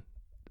Fenton.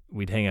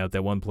 We'd hang out at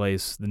that one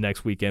place. The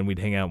next weekend, we'd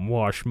hang out in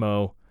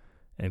Washmo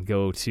and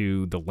go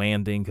to the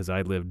Landing because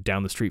I lived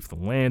down the street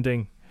from the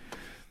Landing.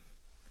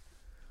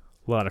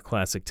 A lot of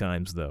classic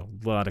times, though.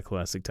 A lot of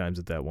classic times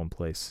at that one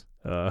place.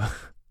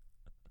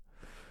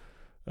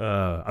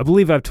 I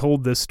believe I've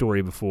told this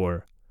story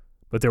before,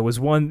 but there was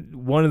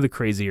one of the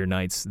crazier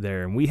nights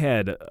there, and we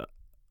had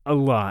a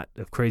lot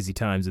of crazy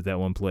times at that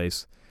one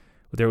place.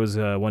 But there was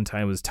one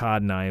time it was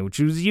Todd and I, which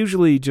was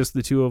usually just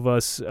the two of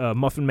us.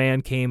 Muffin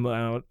Man came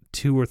out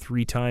 2 or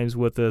 3 times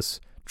with us.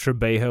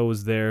 Trebejo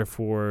was there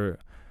for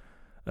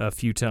a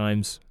few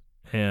times,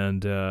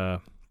 and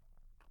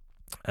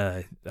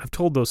I've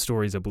told those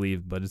stories, I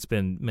believe, but it's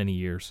been many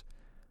years.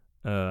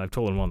 I've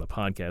told them on the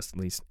podcast at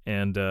least,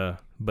 and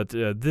but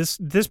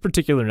this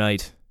particular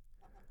night,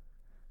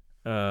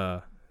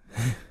 Danny's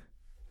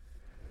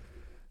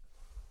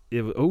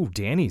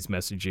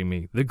messaging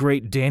me. The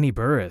great Danny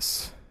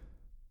Burris.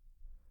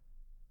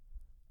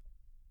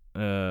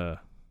 I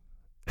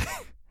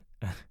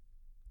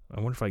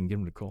wonder if I can get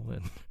him to call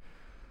in.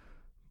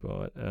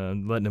 But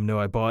letting him know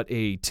I bought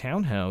a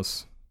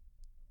townhouse.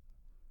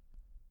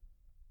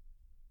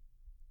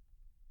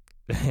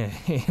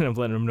 And I'm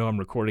letting him know I'm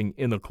recording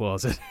in the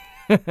closet.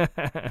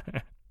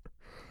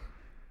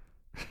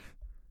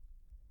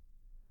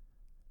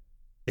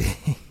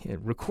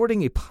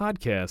 Recording a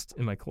podcast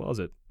in my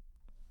closet.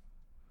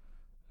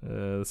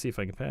 Let's see if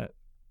I can pat.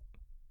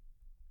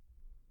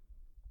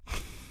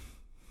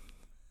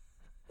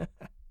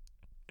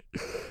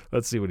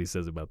 Let's see what he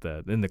says about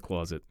that. In the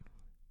closet.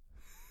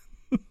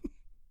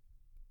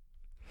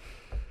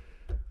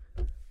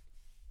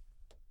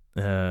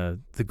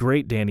 The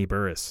great Danny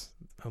Burris.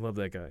 I love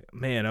that guy.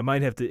 Man, I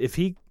might have to,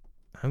 I'm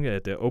going to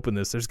have to open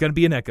this. There's going to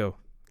be an echo.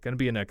 I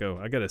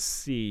got to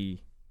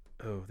see.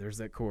 Oh, there's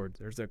that cord.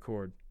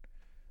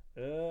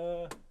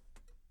 I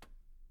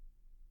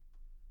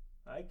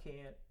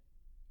can't.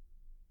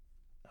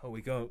 Oh,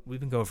 we've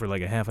been going for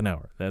like a half an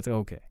hour. That's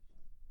okay.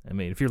 I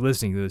mean, if you're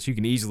listening to this, you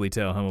can easily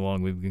tell how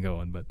long we've been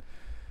going, but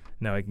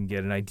now I can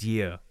get an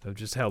idea of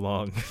just how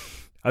long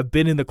I've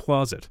been in the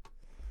closet.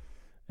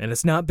 And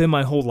it's not been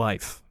my whole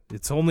life.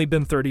 It's only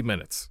been 30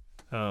 minutes.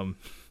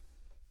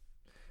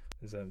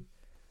 As I'm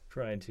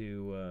trying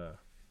to,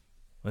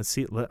 let's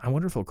see. I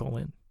wonder if he'll call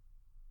in.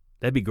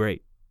 That'd be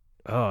great.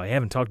 Oh, I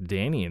haven't talked to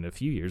Danny in a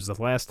few years.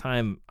 The last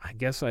time I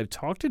guess I've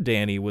talked to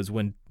Danny was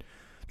when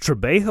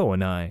Trebejo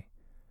and I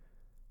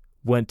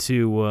went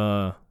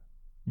to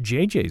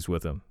JJ's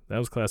with him. That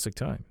was classic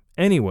time.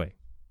 Anyway,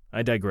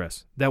 I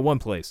digress. That one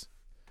place.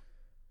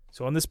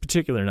 So on this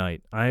particular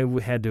night, I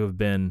had to have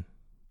been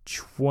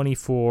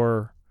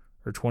 24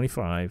 or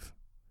 25.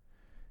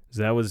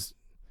 That was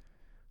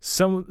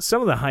some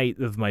of the height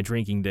of my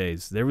drinking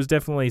days. There was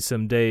definitely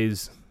some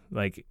days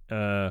like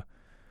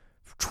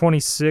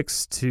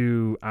 26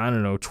 to,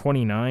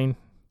 29,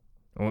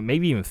 or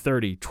maybe even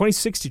 30.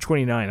 26 to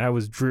 29, I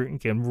was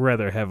drinking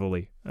rather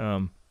heavily.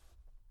 And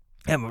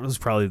it was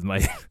probably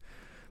the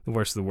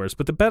worst of the worst.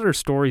 But the better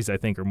stories, I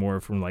think, are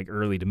more from like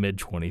early to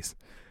mid-20s.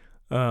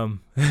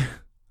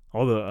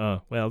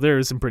 Although, there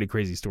are some pretty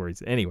crazy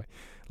stories. Anyway,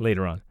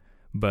 later on.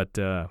 But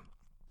I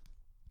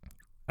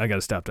got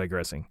to stop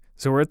digressing.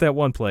 So we're at that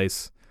one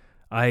place.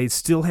 I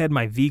still had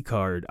my V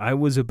card. I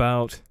was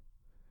about,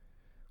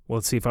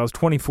 let's see, if I was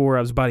 24, I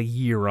was about a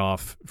year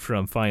off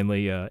from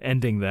finally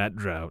ending that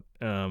drought.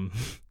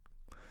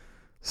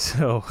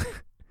 So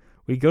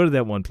we go to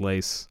that one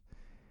place,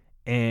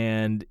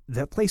 and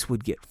that place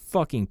would get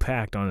fucking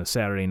packed on a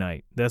Saturday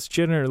night. That's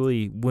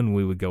generally when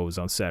we would go, was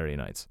on Saturday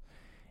nights.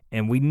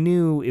 And we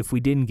knew if we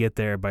didn't get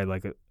there by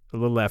like a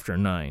little after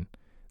 9,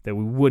 that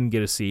we wouldn't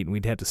get a seat, and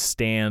we'd have to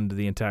stand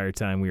the entire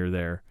time we were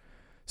there.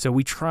 So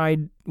we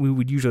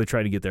would usually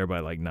try to get there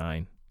by like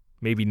 9,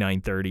 maybe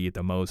 9:30 at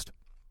the most.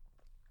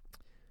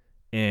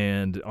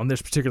 And on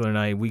this particular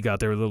night, we got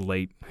there a little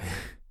late.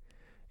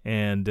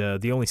 And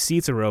the only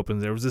seats that were open,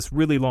 there was this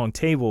really long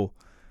table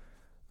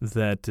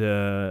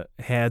that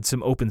had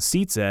some open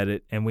seats at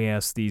it, and we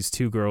asked these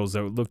two girls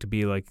that looked to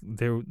be like,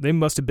 they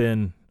must have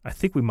been, I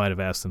think we might have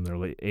asked them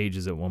their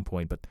ages at one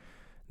point, but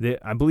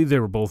I believe they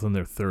were both in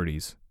their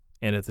 30s.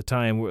 And at the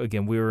time,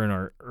 again, we were in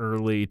our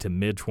early to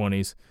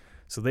mid-20s,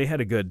 so they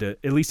had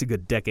at least a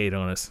good decade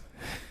on us.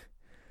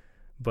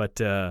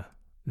 But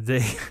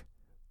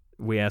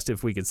we asked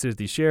if we could sit at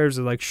these chairs.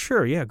 They're like,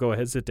 sure, yeah, go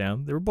ahead, sit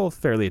down. They were both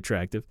fairly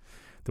attractive.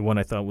 The one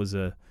I thought was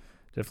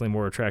definitely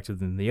more attractive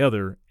than the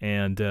other.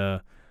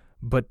 And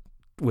but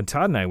when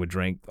Todd and I would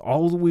drink,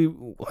 we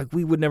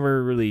would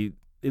never really.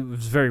 It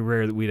was very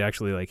rare that we'd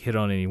actually like hit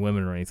on any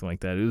women or anything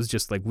like that. It was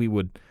just like we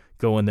would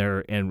go in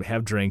there and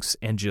have drinks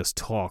and just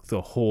talk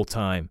the whole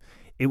time.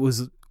 I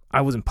wasn't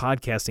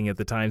podcasting at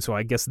the time, so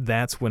I guess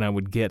that's when I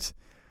would get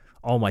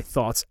all my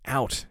thoughts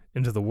out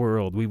into the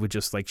world. We would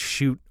just like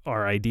shoot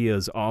our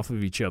ideas off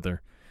of each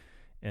other.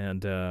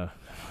 And I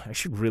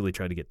should really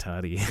try to get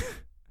Toddy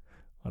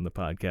on the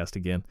podcast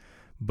again.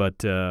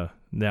 But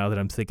now that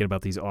I'm thinking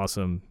about these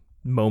awesome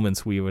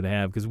moments we would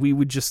have, because we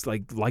would just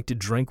like to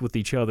drink with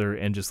each other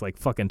and just like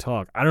fucking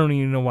talk. I don't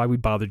even know why we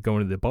bothered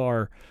going to the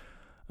bar,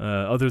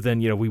 other than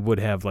we would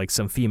have like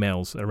some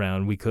females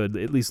around. We could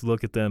at least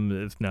look at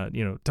them, if not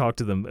talk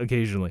to them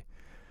occasionally.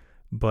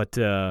 But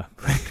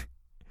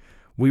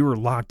we were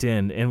locked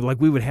in, and like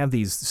we would have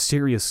these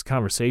serious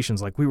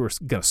conversations, like we were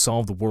gonna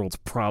solve the world's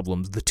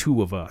problems, the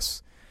two of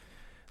us.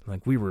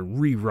 Like we were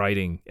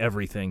rewriting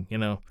everything, you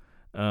know.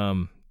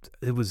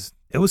 It was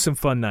some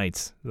fun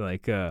nights,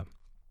 like.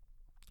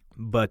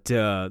 But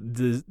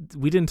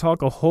we didn't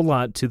talk a whole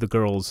lot to the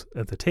girls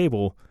at the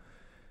table,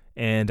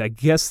 and I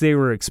guess they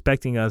were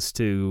expecting us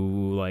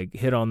to like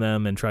hit on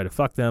them and try to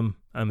fuck them.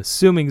 I'm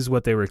assuming is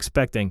what they were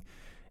expecting,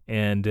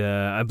 and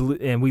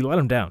and we let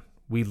them down.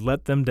 We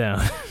let them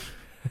down.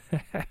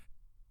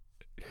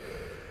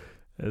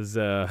 As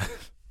you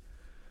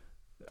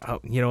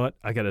know what?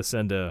 I gotta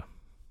send a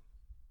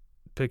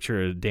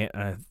picture of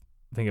Dan.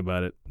 Think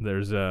about it.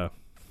 There's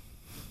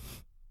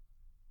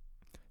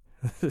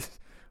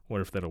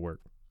wonder if that'll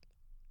work.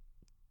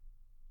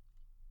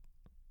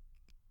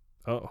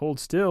 Hold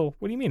still?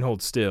 What do you mean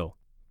hold still?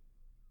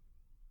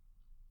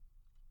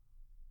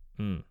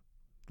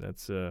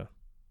 That's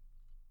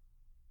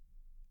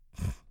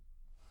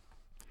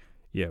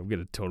yeah, we're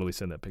gonna totally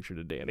send that picture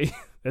to Danny.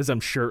 As I'm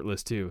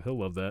shirtless too. He'll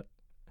love that.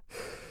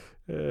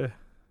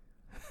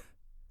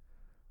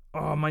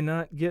 Oh, am I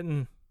not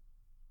getting...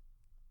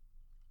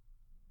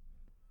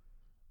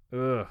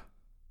 Ugh.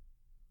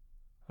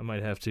 I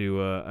might have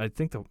to, I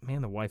think the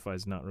Wi-Fi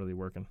is not really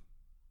working.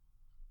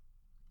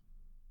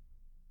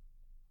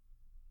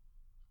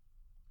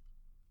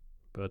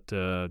 But,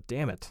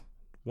 damn it.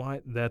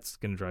 Why? That's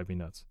going to drive me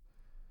nuts.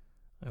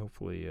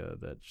 Hopefully,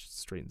 that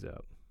straightens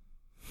out.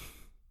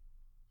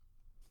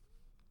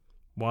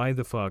 Why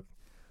the fuck?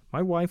 My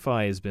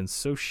Wi-Fi has been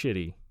so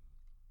shitty.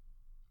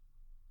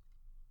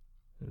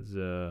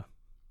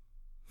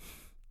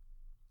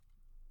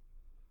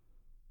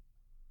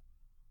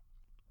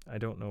 I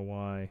don't know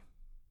why.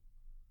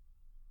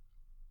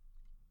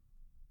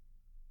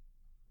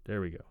 There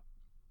we go.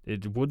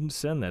 It wouldn't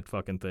send that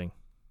fucking thing.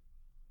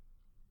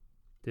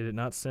 Did it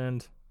not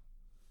send?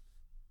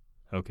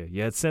 Okay,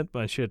 yeah, it sent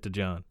my shit to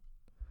John.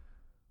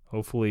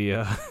 Hopefully,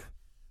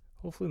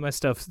 hopefully my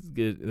stuff's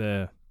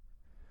good.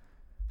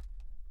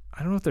 I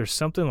don't know if there's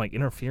something like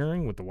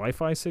interfering with the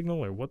Wi-Fi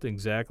signal or what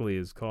exactly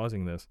is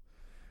causing this.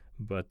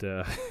 But,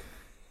 there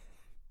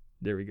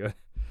we go.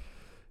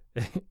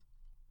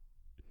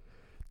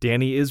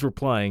 Danny is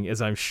replying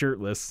as I'm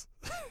shirtless.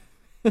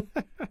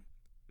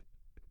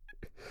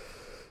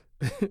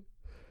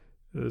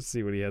 Let's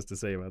see what he has to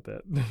say about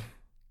that.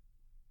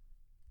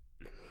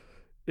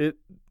 It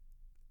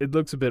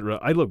looks a bit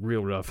rough. I look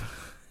real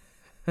rough.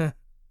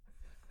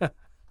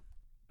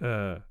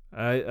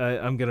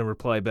 I'm gonna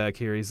reply back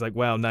here. He's like,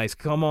 "Wow, nice.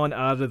 Come on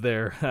out of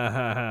there." Ha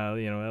ha ha.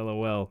 You know,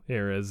 LOL.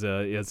 Here as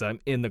I'm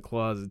in the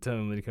closet. Tell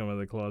him to come out of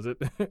the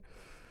closet.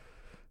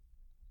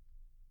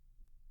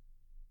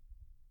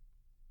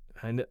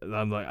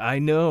 I'm like, I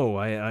know.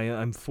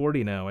 I'm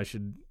 40 now. I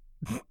should.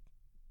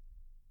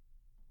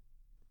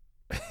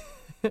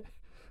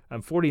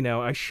 I'm 40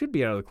 now. I should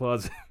be out of the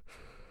closet.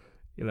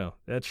 You know,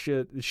 it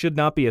should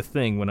not be a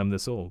thing when I'm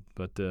this old.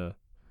 But let's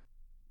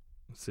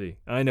see.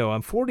 I know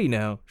I'm 40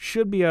 now.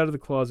 Should be out of the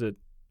closet.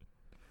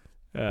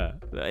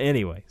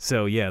 Anyway,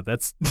 so yeah,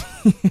 that's.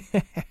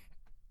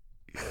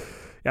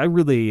 I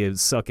really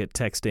suck at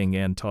texting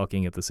and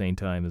talking at the same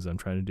time as I'm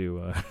trying to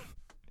do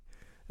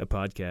a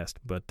podcast.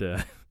 But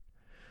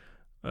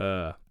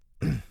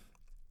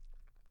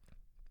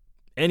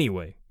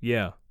anyway,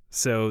 yeah.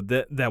 So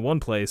that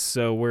one place.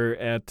 So we're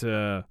at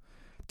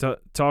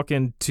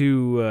talking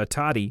to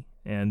Toddy,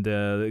 and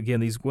again,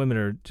 these women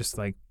are just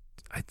like,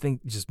 I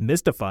think, just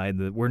mystified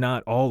that we're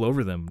not all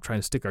over them, trying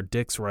to stick our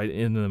dicks right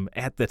in them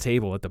at the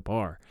table at the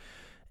bar,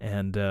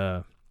 and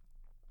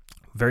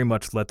very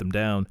much let them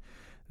down.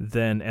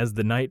 Then, as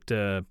the night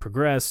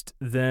progressed,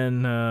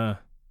 then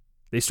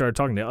they started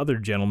talking to other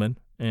gentlemen,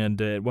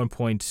 and at one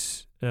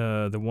point,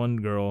 the one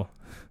girl.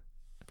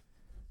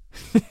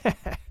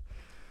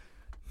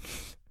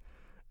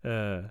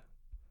 I'm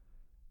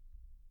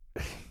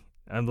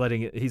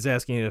letting it. He's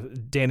asking if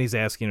Danny's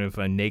asking if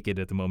I'm naked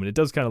at the moment. It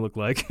does kind of look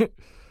like.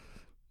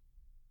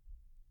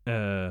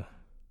 It's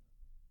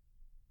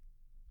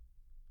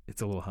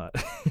a little hot.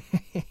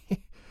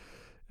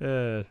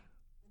 Oh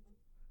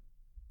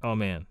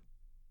man.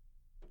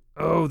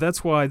 Oh,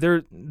 that's why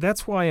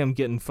I'm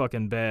getting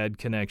fucking bad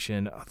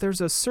connection. There's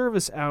a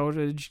service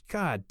outage.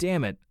 God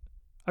damn it.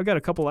 I've got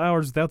a couple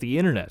hours without the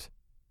internet.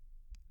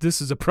 This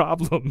is a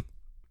problem.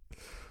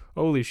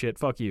 Holy shit,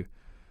 fuck you.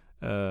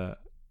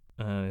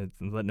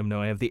 Letting them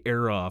know I have the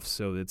air off,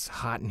 so it's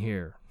hot in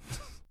here.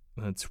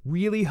 It's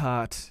really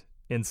hot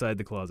inside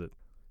the closet.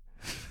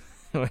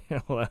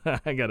 Well,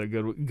 I got a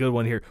good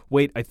one here.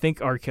 Wait, I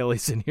think R.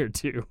 Kelly's in here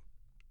too.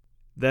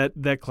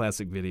 That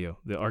classic video,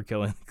 the R.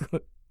 Kelly.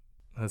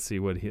 Let's see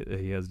what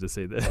he has to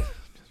say there.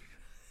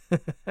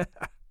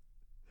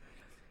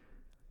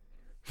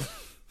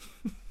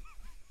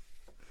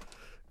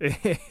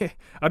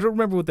 I don't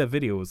remember what that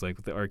video was like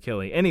with the R.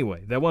 Kelly.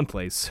 Anyway, that one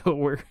place. So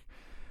we're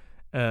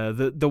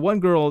the one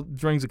girl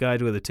brings a guy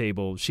to the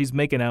table. She's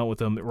making out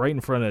with him right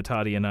in front of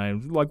Toddy and I.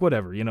 Like,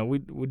 whatever, you know, we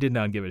did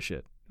not give a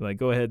shit. Like,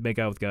 go ahead, make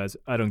out with guys.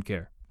 I don't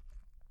care.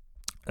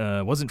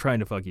 Wasn't trying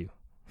to fuck you.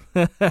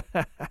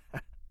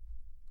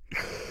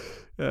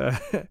 uh,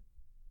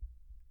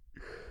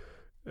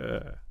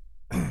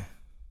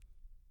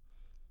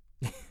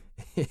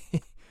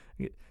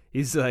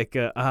 he's like,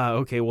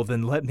 okay, well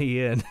then let me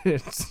in.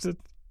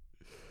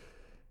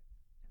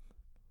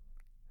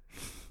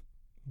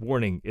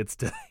 Warning, it's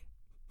time.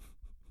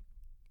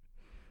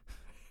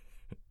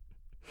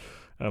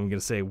 I'm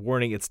gonna say,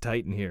 warning, it's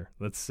tight in here.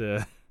 Let's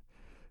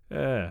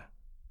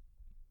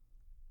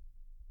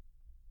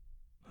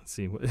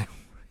see what.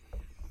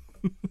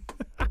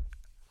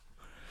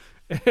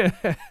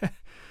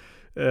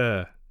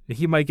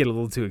 He might get a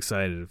little too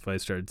excited if I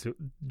start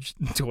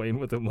toying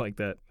with him like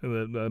that.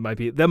 That might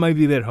be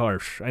a bit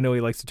harsh. I know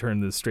he likes to turn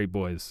to straight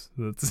boys.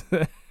 That's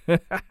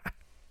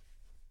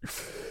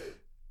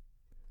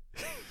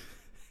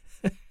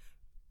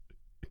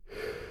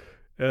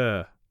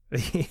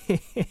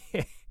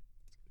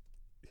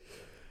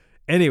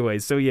Anyway,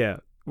 so yeah,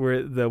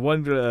 where the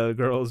one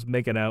girl's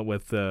making out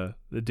with the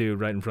dude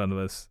right in front of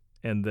us,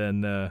 and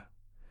then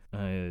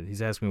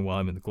he's asking me why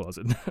I'm in the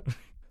closet.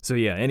 So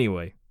yeah,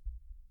 anyway,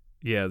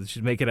 yeah,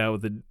 she's making out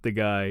with the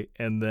guy,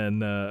 and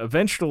then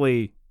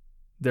eventually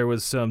there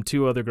was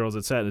two other girls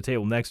that sat at the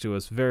table next to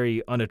us,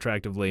 very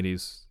unattractive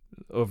ladies,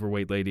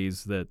 overweight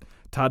ladies that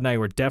Todd and I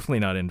were definitely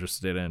not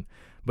interested in,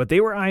 but they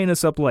were eyeing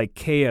us up like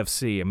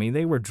KFC. I mean,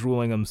 they were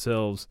drooling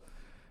themselves,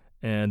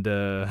 and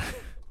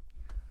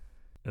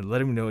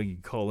let him know you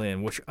can call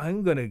in, which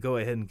I'm going to go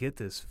ahead and get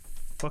this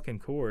fucking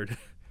cord.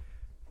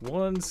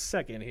 1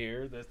 second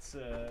here. That's,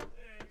 there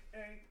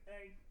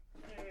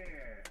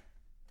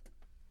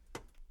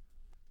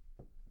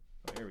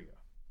we go.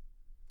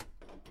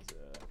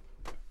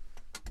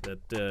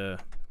 That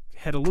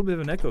had a little bit of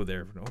an echo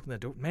there. Open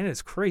that door. Man,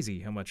 it's crazy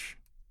how much.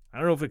 I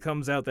don't know if it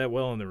comes out that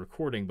well in the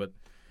recording, but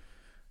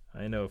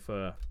I know if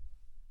I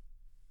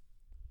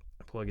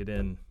plug it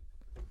in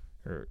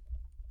or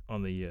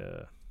on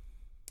the.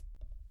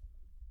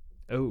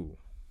 Oh,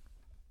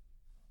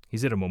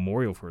 he's at a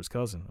memorial for his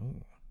cousin.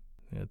 Oh,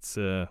 that's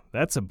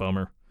a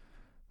bummer.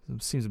 There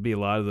seems to be a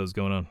lot of those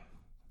going on.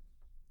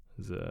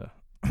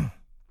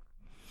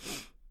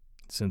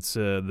 Since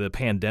the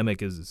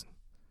pandemic is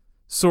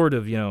sort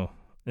of, in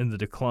the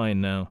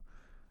decline now,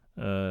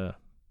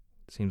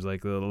 seems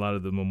like a lot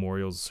of the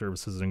memorial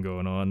services are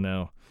going on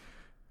now,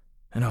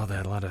 and all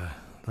that. A lot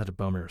of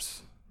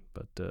bummers,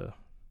 but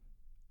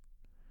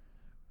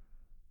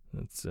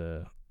that's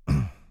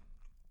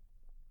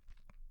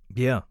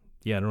yeah.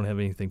 I don't have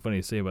anything funny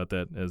to say about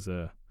that. As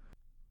I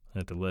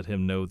had to let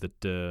him know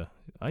that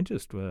I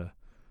just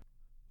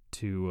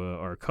to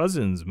our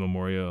cousin's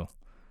memorial.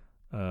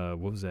 What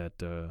was that?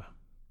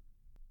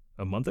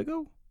 A month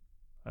ago?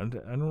 I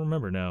don't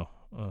remember now.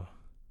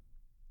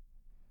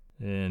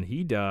 And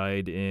he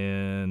died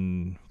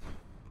in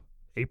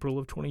April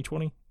of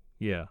 2020.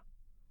 Yeah, it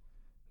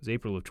was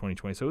April of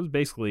 2020. So it was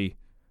basically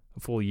a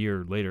full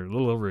year later, a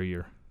little over a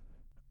year.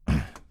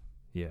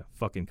 Yeah,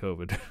 fucking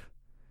COVID.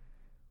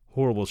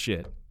 Horrible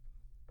shit.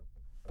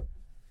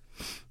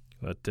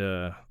 But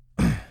that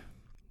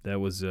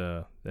was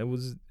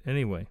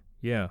anyway.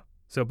 Yeah.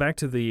 So back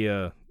to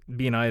the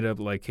being eyed up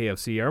like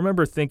KFC. I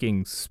remember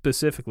thinking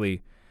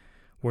specifically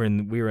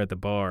when we were at the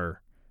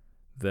bar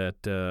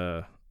that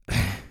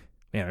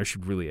man, I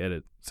should really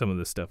edit some of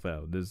this stuff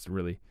out. There's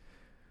really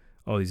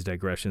all these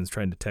digressions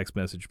trying to text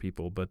message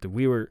people, but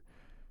we were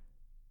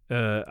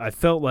I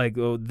felt like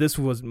this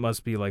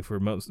must be like for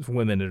most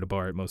women at a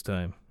bar at most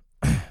time.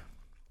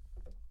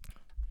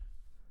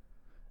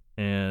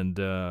 And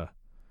there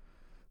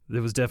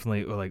was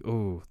definitely like,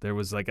 there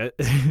was like,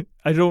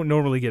 I don't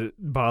normally get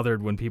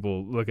bothered when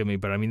people look at me,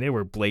 but I mean, they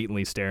were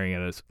blatantly staring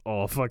at us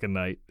all fucking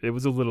night. It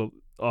was a little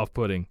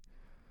off-putting.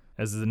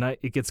 As the night,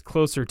 it gets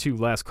closer to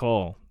last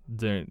call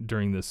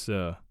during this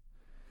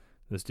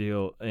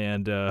deal.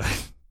 And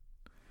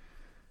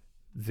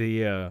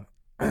the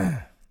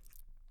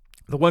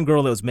one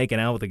girl that was making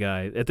out with the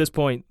guy, at this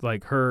point,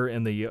 like her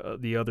and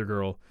the other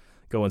girl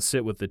go and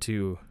sit with the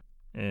two.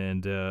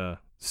 And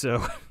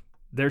so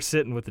they're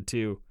sitting with the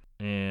two.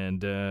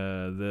 And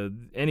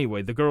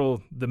the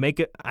girl,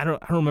 I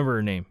don't remember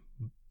her name.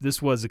 This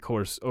was, of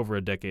course, over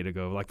a decade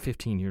ago, like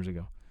 15 years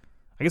ago.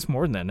 I guess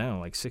more than that now,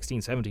 like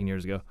 16, 17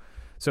 years ago.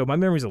 So my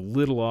memory's a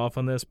little off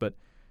on this, but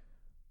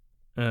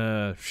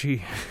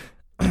she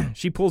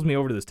she pulls me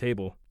over to this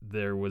table.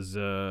 There was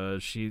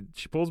she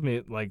pulls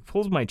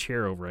my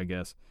chair over, I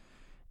guess,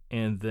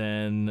 and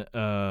then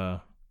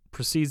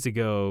proceeds to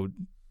go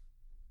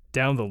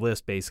down the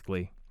list.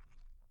 Basically,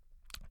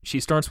 she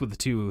starts with the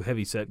two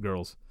heavy-set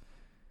girls.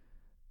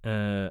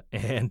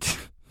 And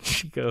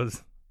she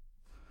goes,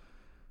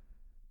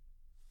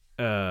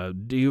 do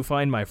you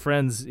find my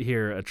friends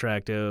here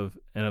attractive?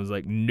 And I was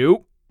like,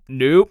 nope.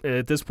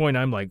 At this point,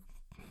 I'm like,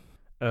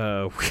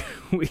 I'm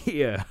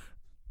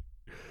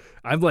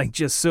like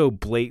just so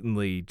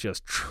blatantly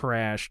just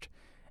trashed.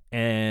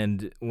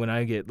 And when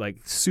I get like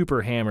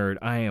super hammered,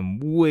 I am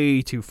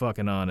way too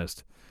fucking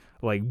honest,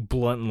 like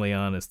bluntly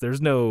honest.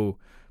 There's no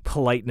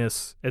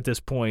politeness at this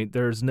point.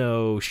 There's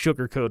no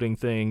sugarcoating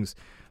things.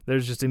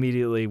 There's just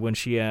immediately when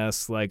she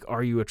asks, like,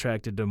 are you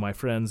attracted to my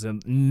friends?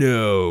 And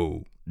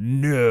no.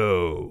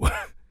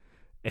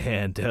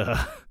 And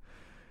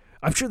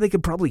I'm sure they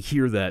could probably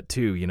hear that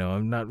too.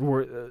 I'm not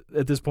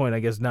at this point, I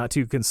guess, not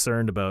too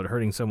concerned about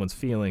hurting someone's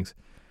feelings.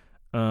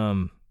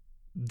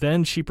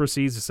 Then she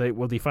proceeds to say,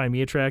 well, do you find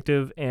me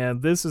attractive?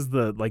 And this is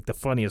the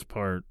funniest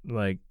part.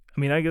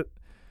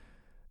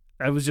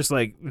 I was just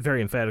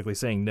very emphatically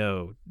saying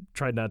no.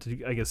 Tried not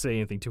to, I guess, say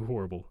anything too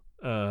horrible.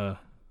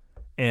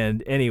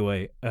 And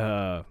anyway,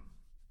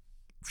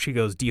 she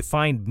goes, do you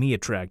find me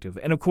attractive?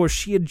 And of course,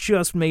 she had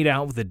just made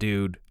out with a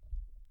dude.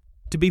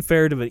 To be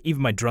fair to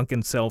even my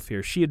drunken self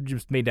here, she had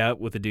just made out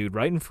with a dude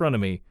right in front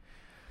of me.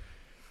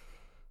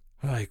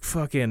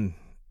 Fucking,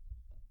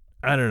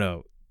 I don't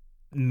know,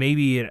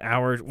 maybe an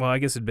hour. Well, I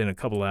guess it'd been a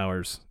couple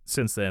hours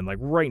since then,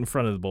 right in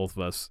front of the both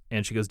of us.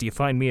 And she goes, do you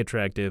find me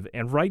attractive?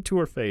 And right to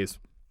her face,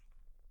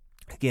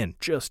 again,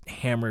 just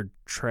hammered,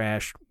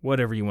 trashed,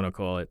 whatever you want to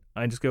call it.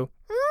 I just go,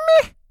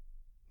 meh.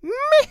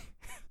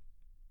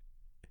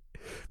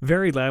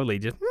 Very loudly,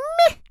 just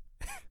meh.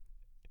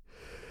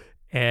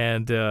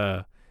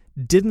 And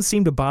didn't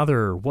seem to bother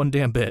her one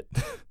damn bit.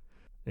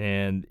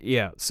 And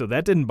yeah, so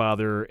that didn't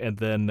bother her. And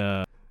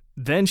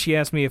then she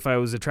asked me if I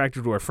was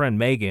attracted to her friend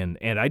Megan,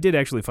 and I did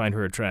actually find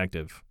her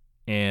attractive.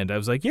 And I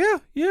was like, yeah,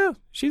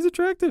 she's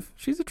attractive.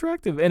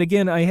 And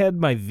again, I had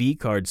my V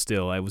card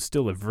still. I was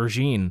still a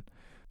virgin.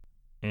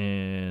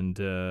 And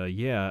I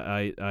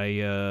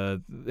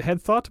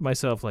had thought to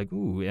myself,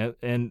 ooh,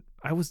 and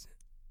I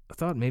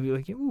thought maybe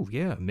ooh,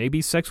 yeah,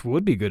 maybe sex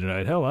would be good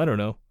tonight. Hell, I don't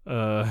know.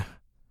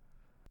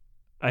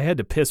 I had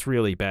to piss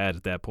really bad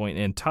at that point,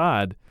 and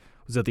Todd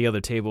was at the other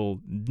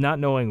table, not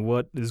knowing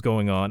what is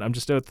going on. I'm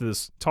just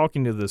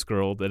talking to this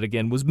girl that,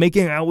 again, was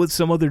making out with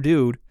some other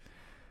dude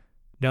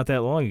not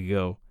that long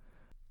ago.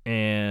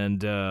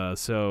 And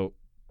so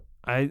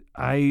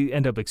I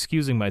end up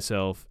excusing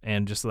myself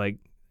and just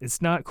it's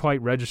not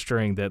quite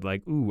registering that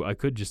ooh, I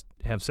could just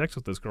have sex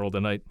with this girl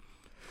tonight.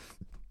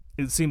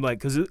 It seemed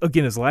because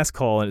again, his last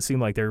call, and it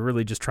seemed like they're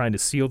really just trying to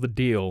seal the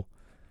deal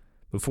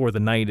before the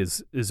night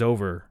is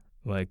over.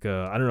 I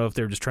don't know if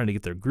they're just trying to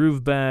get their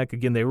groove back.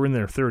 Again, they were in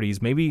their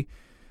 30s. Maybe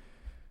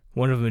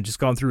one of them had just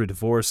gone through a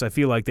divorce. I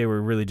feel like they were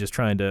really just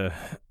trying to,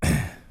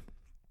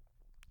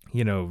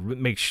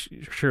 make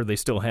sure they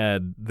still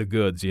had the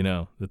goods,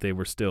 that they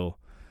were still,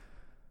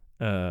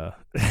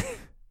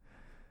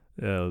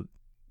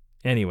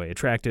 anyway,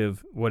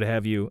 attractive, what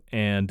have you.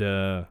 And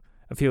I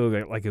feel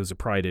like it was a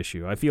pride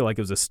issue. I feel like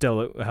it was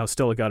how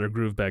Stella got her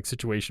groove back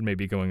situation may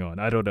be going on.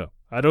 I don't know.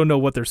 I don't know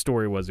what their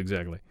story was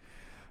exactly.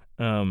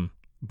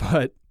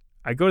 But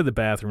I go to the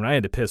bathroom, and I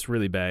had to piss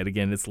really bad.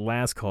 Again, it's the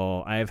last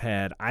call. I've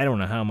had, I don't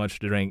know how much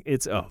to drink.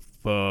 It's a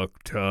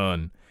fuck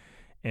ton.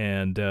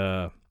 And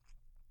I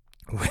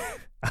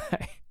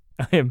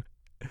am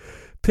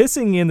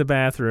pissing in the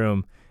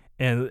bathroom,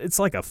 and it's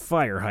like a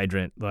fire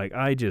hydrant.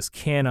 I just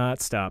cannot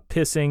stop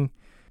pissing.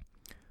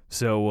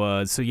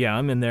 So yeah,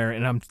 I'm in there,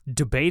 and I'm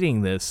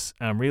debating this.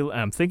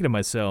 I'm thinking to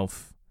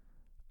myself,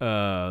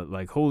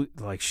 holy,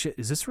 shit,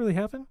 is this really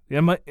happening?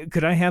 I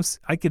could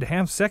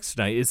have sex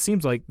tonight. It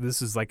seems like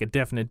this is a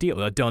definite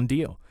deal, a done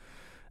deal.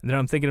 And then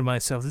I'm thinking to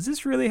myself, is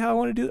this really how I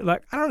want to do it?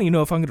 I don't even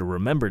know if I'm going to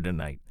remember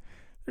tonight.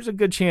 There's a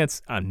good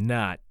chance I'm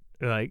not.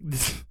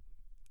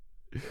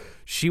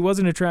 She was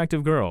an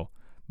attractive girl,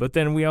 but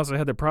then we also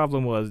had the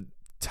problem was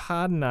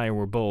Todd and I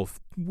were both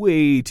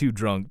way too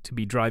drunk to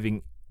be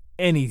driving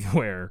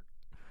anywhere.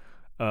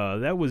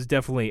 That was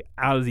definitely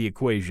out of the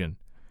equation.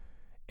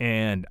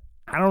 And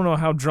I don't know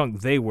how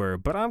drunk they were,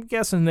 but I'm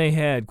guessing they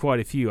had quite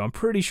a few. I'm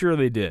pretty sure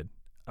they did.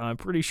 I'm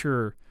pretty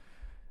sure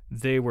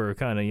they were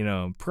kind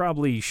of,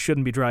 probably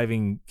shouldn't be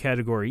driving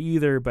category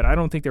either, but I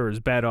don't think they were as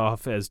bad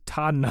off as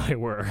Todd and I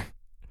were.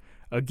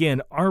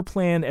 Again, our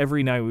plan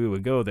every night we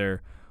would go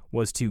there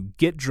was to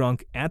get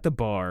drunk at the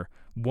bar.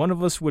 One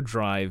of us would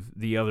drive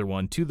the other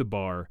one to the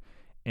bar,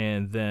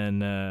 and then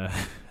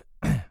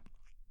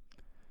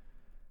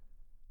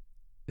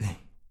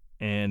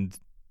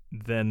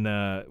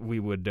we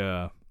would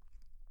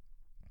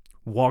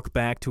walk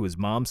back to his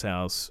mom's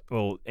house,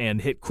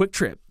 and hit Quick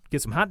Trip,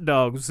 get some hot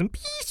dogs with some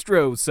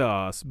bistro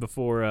sauce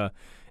before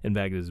and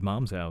back at his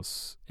mom's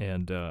house.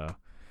 And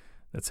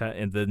that's how.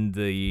 And then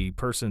the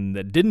person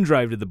that didn't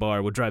drive to the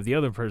bar would drive the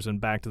other person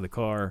back to the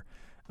car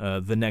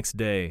the next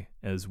day,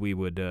 as we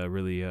would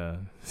really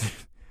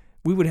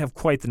we would have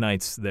quite the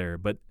nights there.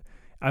 But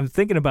I'm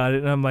thinking about it,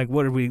 and I'm like,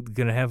 what, are we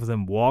gonna have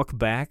them walk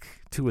back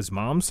to his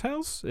mom's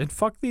house and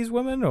fuck these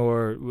women?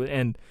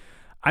 And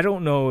I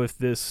don't know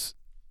if it's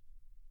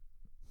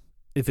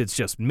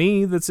just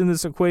me that's in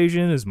this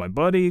equation. Is my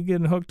buddy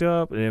getting hooked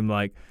up? And I'm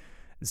like,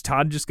 is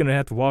Todd just going to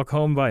have to walk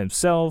home by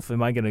himself?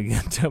 Am I going to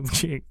end up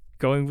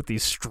going with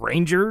these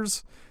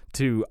strangers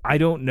to I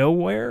don't know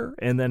where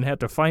and then have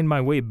to find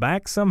my way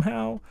back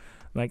somehow?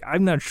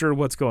 I'm not sure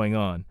what's going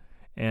on.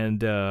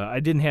 And I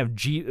didn't have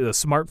a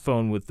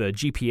smartphone with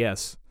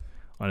GPS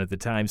on at the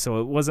time,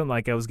 so it wasn't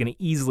like I was going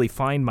to easily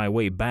find my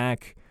way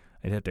back.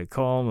 I'd have to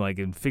call him like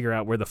and figure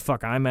out where the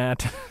fuck I'm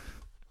at.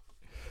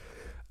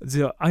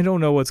 So I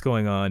don't know what's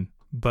going on,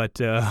 but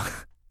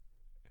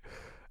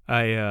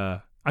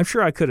I'm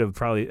sure I could have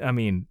probably. I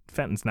mean,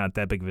 Fenton's not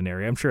that big of an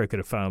area. I'm sure I could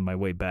have found my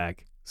way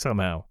back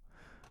somehow.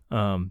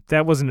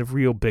 That wasn't a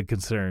real big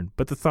concern.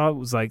 But the thought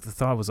was like,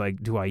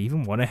 do I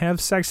even want to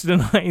have sex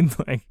tonight?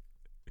 Like,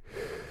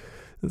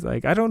 it's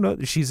like I don't know.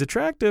 She's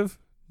attractive.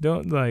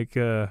 Don't like.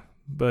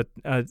 But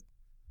I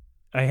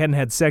hadn't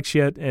had sex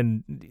yet,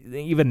 and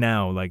even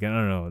now, like I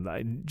don't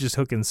know. Just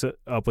hooking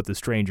up with a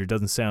stranger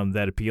doesn't sound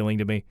that appealing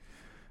to me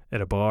at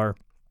a bar,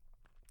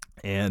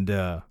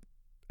 and.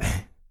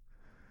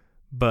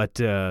 But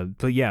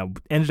yeah,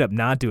 ended up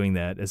not doing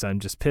that as I'm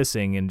just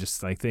pissing and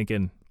just like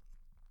thinking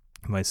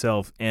to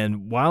myself.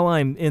 And while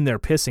I'm in there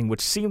pissing,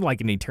 which seemed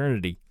like an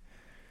eternity,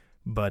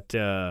 but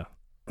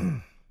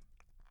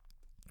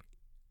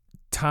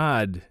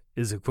Todd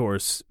is, of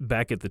course,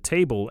 back at the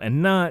table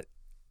and not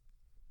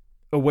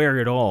aware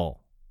at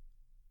all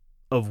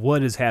of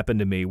what has happened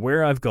to me,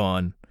 where I've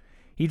gone.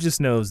 He just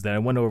knows that I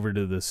went over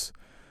to this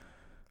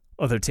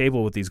other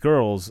table with these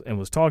girls and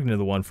was talking to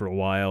the one for a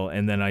while,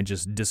 and then I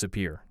just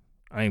disappear.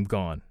 I am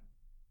gone.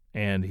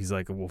 And he's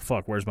like, well,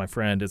 fuck, where's my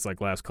friend? It's like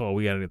last call.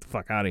 We got to get the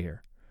fuck out of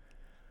here.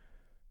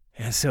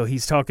 And so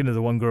he's talking to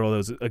the one girl that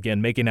was,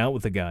 again, making out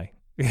with the guy.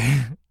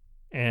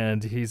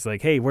 And he's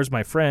like, hey, where's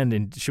my friend?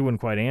 And she wouldn't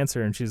quite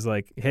answer. And she's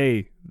like,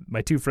 hey,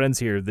 my two friends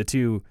here, the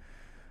two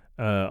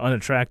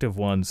unattractive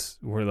ones,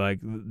 were like,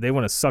 they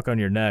want to suck on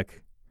your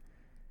neck.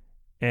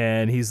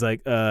 And he's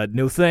like,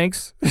 no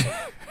thanks.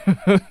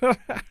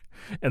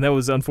 And that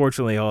was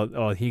unfortunately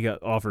all he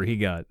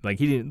got. Like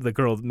he didn't. The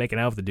girl making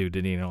out with the dude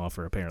didn't even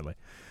offer apparently.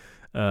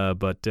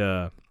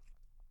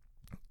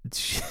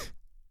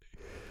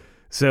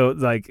 So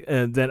like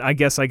then I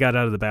guess I got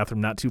out of the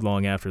bathroom not too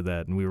long after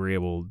that, and we were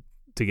able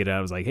to get out.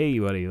 I was like, hey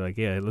buddy, like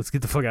yeah, let's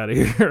get the fuck out of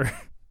here.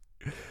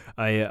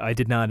 I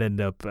did not end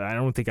up. I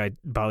don't think I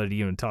bothered to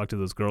even talk to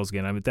those girls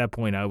again. At that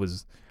point I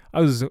was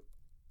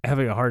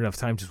having a hard enough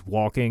time just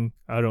walking.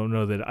 I don't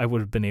know that I would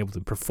have been able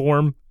to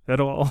perform at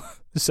all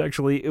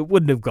sexually. It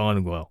wouldn't have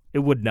gone well. It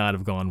would not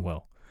have gone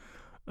well.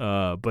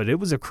 But it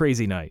was a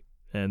crazy night,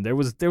 and there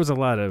was a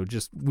lot of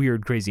just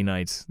weird, crazy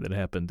nights that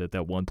happened at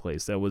that one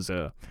place. That was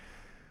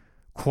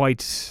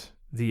quite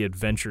the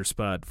adventure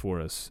spot for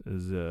us.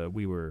 As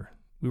we were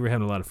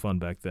having a lot of fun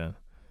back then,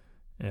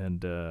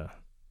 and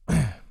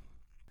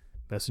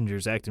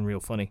Messenger's acting real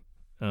funny.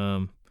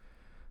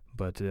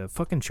 But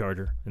fucking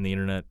Charter and the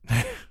internet.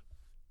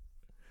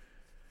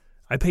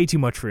 I pay too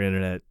much for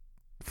internet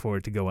for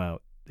it to go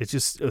out. It's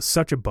just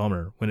such a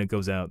bummer when it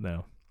goes out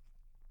now.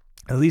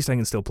 At least I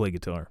can still play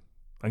guitar.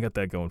 I got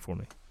that going for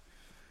me.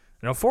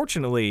 Now,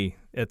 fortunately,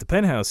 at the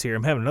penthouse here,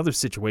 I'm having another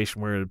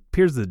situation where it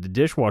appears that the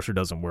dishwasher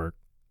doesn't work,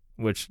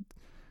 which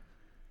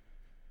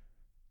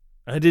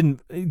I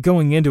didn't,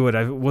 going into it,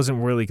 I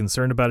wasn't really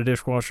concerned about a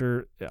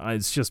dishwasher.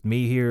 It's just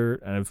me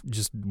here, and I'm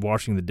just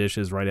washing the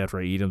dishes right after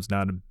I eat them is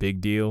not a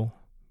big deal.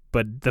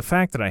 But the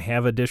fact that I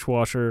have a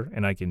dishwasher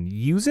and I can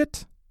use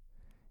it,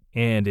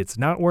 and it's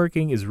not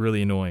working is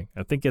really annoying.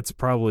 I think it's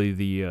probably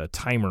the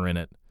timer in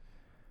it,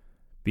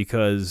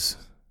 because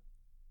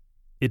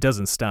it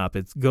doesn't stop.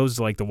 It goes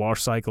to like the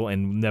wash cycle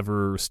and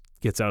never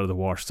gets out of the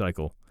wash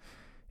cycle.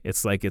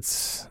 It's like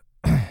it's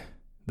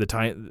the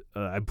time.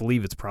 I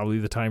believe it's probably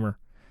the timer.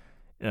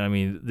 I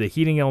mean, the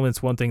heating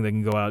element's one thing that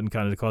can go out and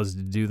kind of cause it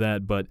to do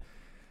that, but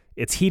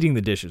it's heating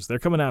the dishes. They're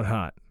coming out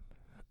hot.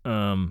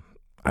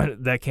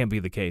 That can't be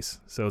the case.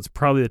 So it's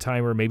probably the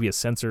timer, maybe a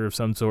sensor of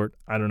some sort.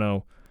 I don't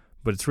know.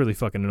 But it's really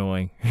fucking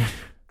annoying.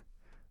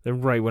 Then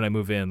right when I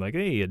move in, like,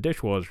 hey, a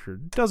dishwasher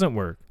doesn't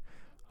work.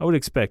 I would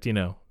expect,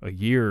 a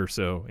year or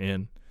so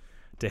in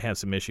to have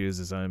some issues,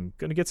 as I'm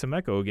going to get some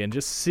echo again.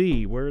 Just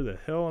see where the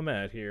hell I'm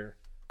at here.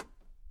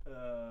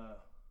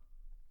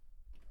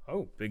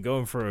 Been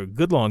going for a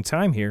good long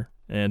time here.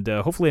 And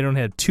hopefully I don't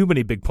have too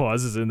many big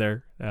pauses in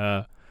there.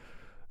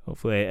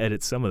 Hopefully I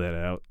edit some of that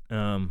out.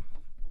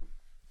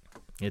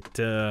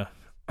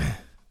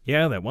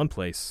 Yeah, that one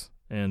place.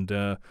 And,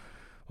 well,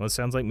 it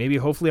sounds like maybe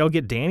hopefully I'll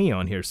get Danny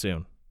on here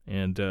soon.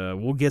 And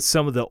we'll get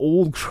some of the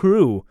old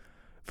crew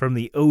from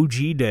the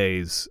OG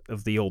days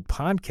of the old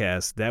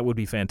podcast. That would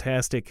be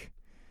fantastic.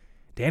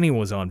 Danny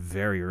was on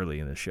very early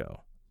in the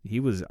show. He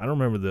was, I don't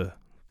remember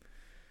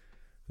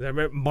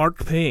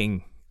Mark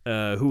Ping,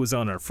 who was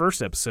on our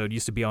first episode,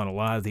 used to be on a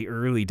lot of the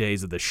early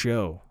days of the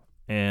show.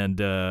 And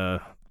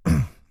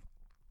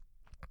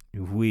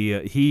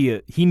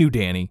he knew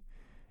Danny.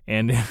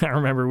 And I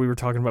remember we were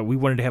talking about, we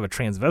wanted to have a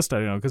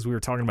transvestite on because we were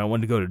talking about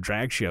wanting to go to a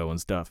drag show and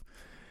stuff.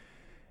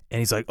 And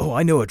he's like, oh,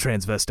 I know a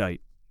transvestite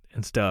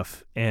and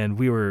stuff. And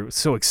we were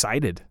so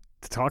excited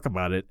to talk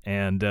about it.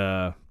 And,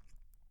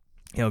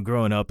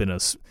 growing up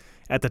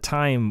at the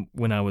time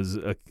when I was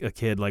a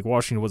kid, like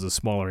Washington was a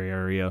smaller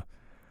area.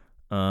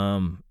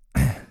 There's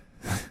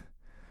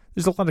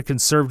a lot of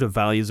conservative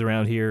values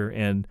around here,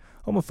 and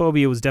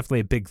homophobia was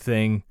definitely a big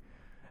thing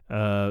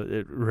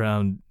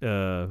around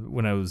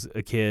when I was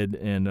a kid.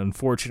 And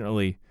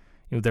unfortunately,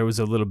 there was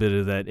a little bit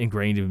of that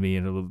ingrained in me,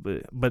 and a little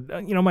bit. But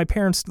my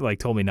parents like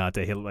told me not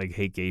to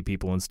hate gay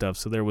people and stuff.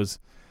 So there was,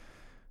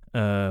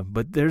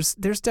 but there's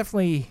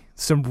definitely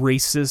some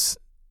racist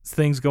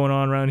things going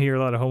on around here. A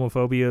lot of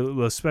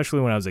homophobia,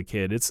 especially when I was a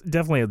kid. It's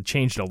definitely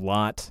changed a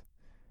lot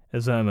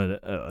as I'm an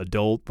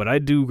adult. But I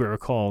do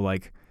recall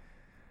like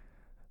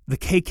the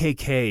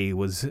KKK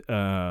was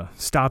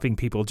stopping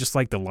people, just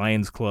like the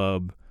Lions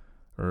Club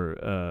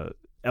or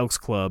Elks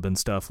Club and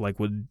stuff, like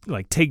would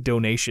like take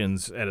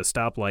donations at a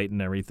stoplight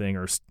and everything,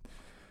 or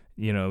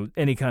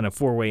any kind of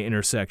four-way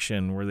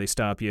intersection where they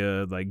stop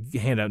you, like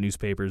hand out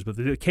newspapers. But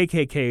the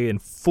KKK in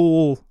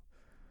full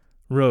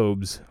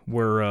robes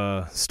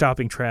were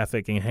stopping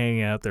traffic and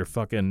hanging out their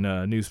fucking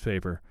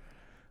newspaper.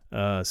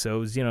 So it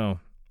was,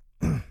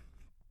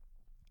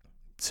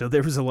 so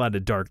there was a lot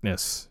of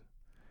darkness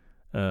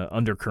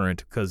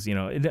undercurrent because,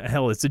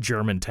 hell, it's a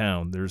German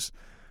town. There's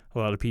a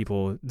lot of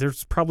people.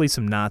 There's probably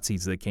some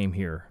Nazis that came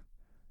here,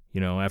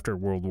 after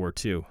World War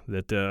II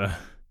that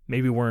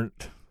maybe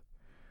weren't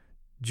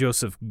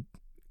Josef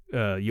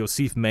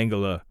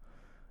Mengele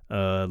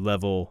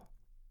level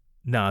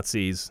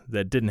Nazis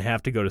that didn't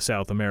have to go to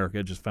South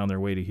America, just found their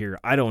way to here.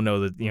 I don't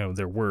know that,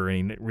 there were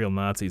any real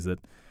Nazis that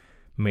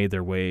made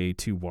their way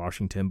to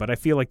Washington, but I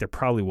feel like there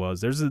probably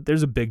was. There's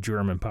a big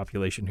German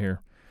population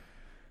here.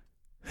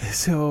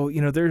 So,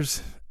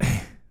 there's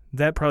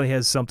that probably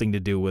has something to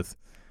do with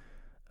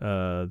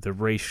the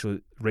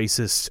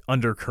racist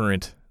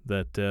undercurrent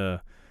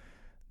that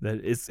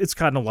it's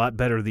gotten a lot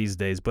better these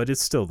days, but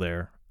it's still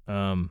there.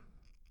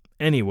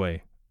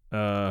 Anyway,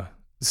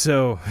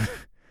 so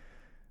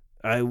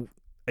I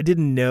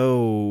didn't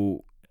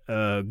know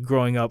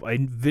growing up. I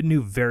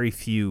knew very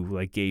few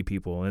like gay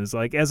people, and it's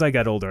like as I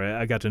got older,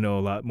 I got to know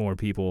a lot more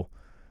people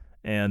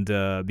and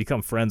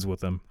become friends with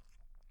them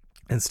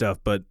and stuff.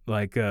 But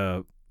like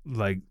when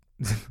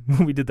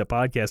we did the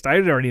podcast, I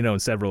had already known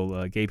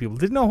several gay people.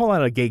 Didn't know a whole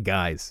lot of gay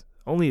guys.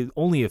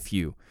 Only a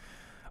few.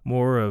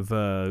 More of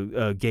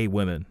gay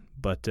women,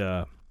 but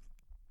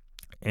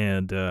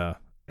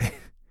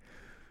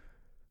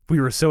we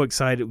were so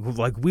excited.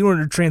 Like we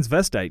learned a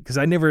transvestite because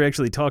I never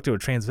actually talked to a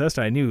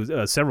transvestite. I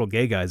knew several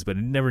gay guys, but I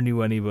never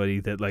knew anybody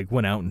that like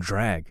went out and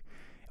drag.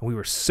 And we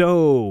were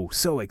so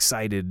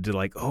excited to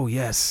like, oh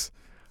yes,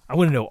 I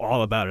want to know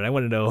all about it. I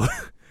want to know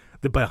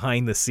the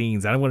behind the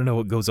scenes. I want to know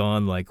what goes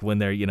on like when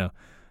they're,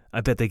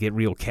 I bet they get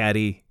real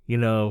catty,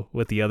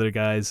 with the other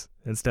guys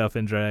and stuff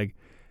in drag.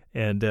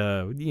 And,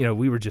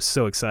 we were just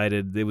so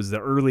excited. It was the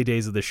early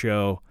days of the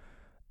show,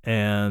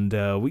 and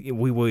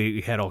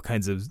we had all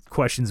kinds of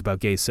questions about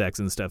gay sex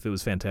and stuff. It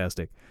was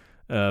fantastic.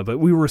 But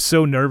we were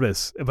so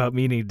nervous about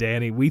meeting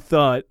Danny. We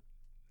thought,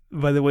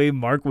 by the way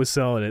Mark was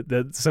selling it,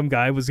 that some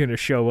guy was going to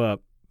show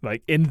up,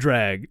 like, in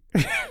drag.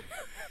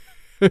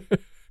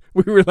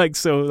 We were, like,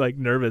 so, like,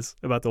 nervous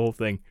about the whole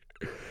thing.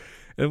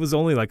 It was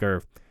only, like,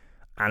 our,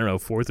 I don't know,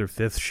 4th or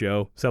 5th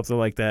show, something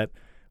like that,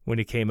 when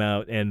he came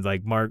out, and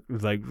like Mark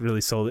like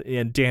really sold it.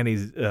 And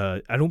Danny's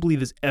I don't believe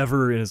has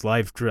ever in his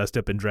life dressed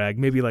up in drag,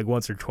 maybe like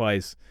once or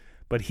twice,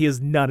 but he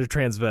is not a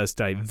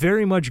transvestite.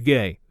 Very much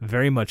gay.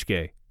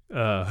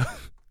 And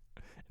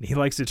he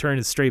likes to turn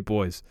his straight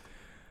boys.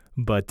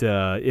 But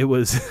it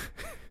was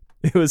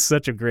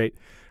such a great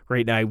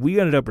night. We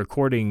ended up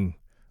recording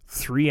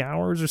 3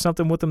 hours or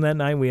something with him that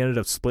night. We ended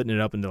up splitting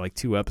it up into like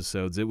 2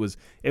 episodes. It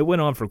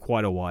went on for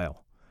quite a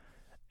while.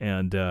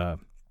 And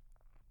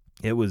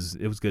It was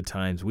good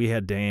times. We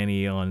had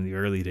Danny on in the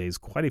early days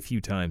quite a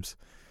few times,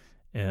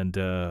 and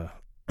it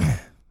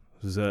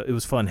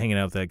was fun hanging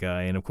out with that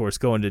guy. And of course,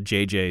 going to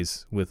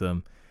JJ's with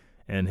him,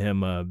 and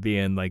him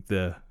being like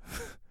the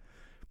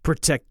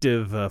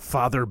protective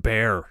father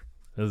bear,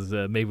 as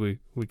maybe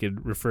we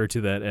could refer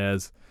to that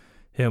as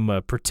him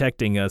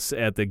protecting us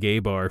at the gay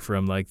bar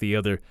from like the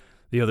other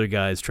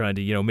guys trying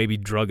to maybe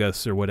drug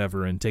us or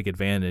whatever and take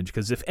advantage.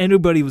 Because if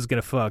anybody was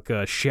gonna fuck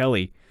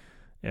Shelly,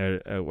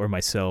 or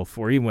myself,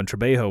 or even when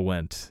Trebejo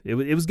went, it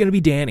was going to be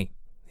Danny.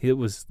 It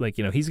was like,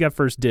 he's got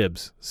first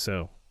dibs,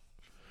 so.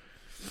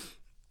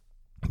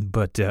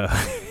 But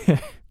it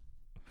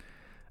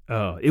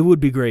would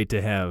be great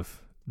to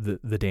have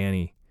the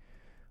Danny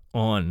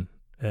on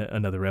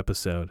another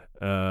episode.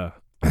 But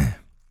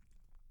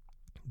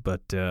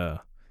there's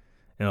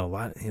a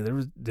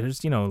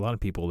lot of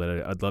people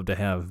that I'd love to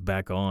have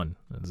back on.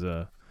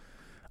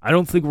 I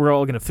don't think we're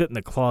all going to fit in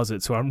the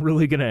closet, so I'm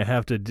really going to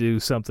have to do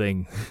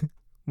something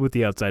with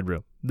the outside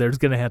room. There's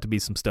going to have to be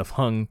some stuff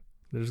hung.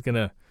 We're going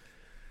to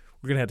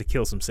have to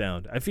kill some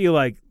sound. I feel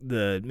like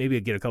maybe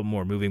I'd get a couple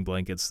more moving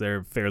blankets.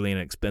 They're fairly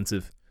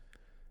inexpensive.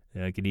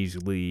 And I could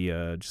easily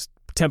just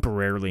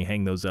temporarily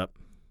hang those up.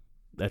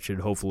 That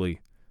should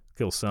hopefully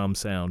kill some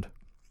sound.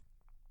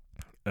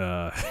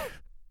 But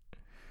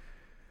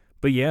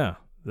yeah,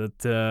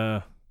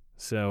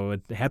 so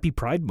happy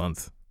Pride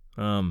Month.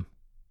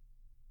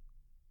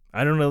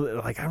 I don't know,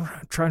 like, I'm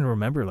trying to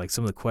remember, like,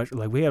 some of the questions.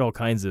 Like, we had all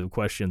kinds of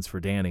questions for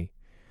Danny.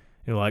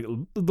 Like,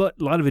 a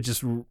lot of it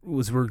just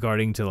was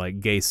regarding to, like,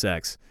 gay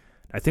sex.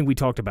 I think we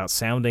talked about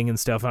sounding and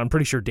stuff. I'm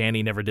pretty sure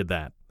Danny never did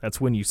that. That's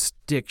when you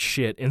stick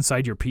shit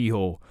inside your pee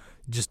hole.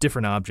 just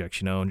different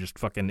objects, and just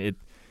fucking it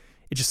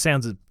just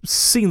sounds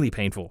obscenely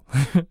painful.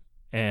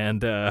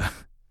 And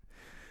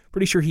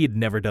pretty sure he had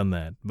never done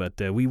that,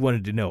 but we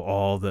wanted to know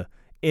all the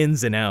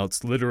ins and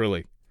outs,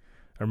 literally.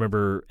 I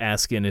remember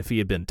asking if he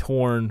had been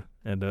torn,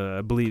 and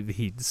I believe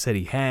he said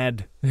he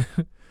had.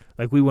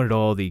 Like, we wanted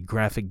all the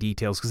graphic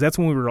details, because that's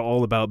when we were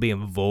all about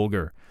being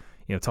vulgar,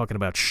 talking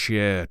about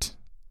shit,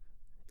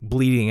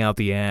 bleeding out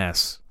the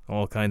ass,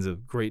 all kinds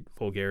of great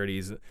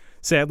vulgarities.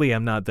 Sadly,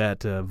 I'm not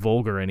that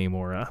vulgar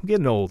anymore. I'm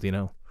getting old,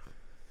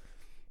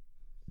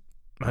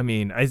 I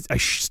mean, I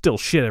still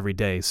shit every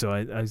day, so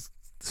I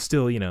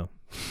still,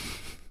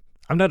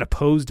 I'm not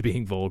opposed to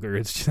being vulgar.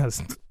 It's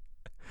just,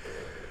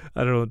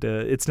 I don't,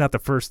 it's not the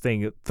first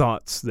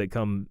thoughts that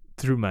come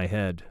through my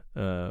head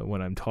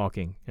when I'm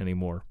talking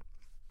anymore.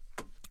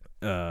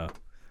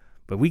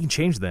 But we can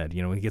change that, we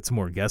can get some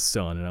more guests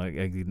on, and I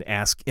can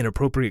ask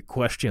inappropriate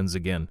questions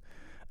again.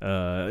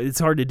 It's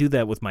hard to do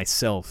that with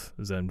myself,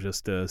 as I'm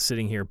just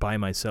sitting here by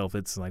myself.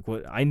 It's like,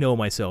 what I know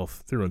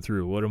myself through and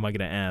through. What am I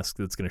going to ask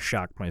that's going to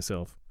shock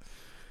myself?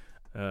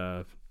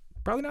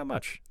 Probably not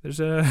much.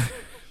 There's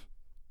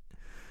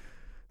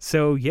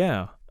So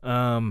yeah.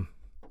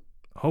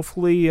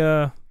 Hopefully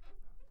I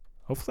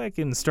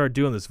can start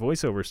doing this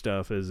voiceover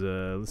stuff.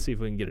 Let's see if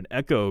we can get an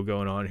echo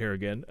going on here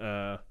again.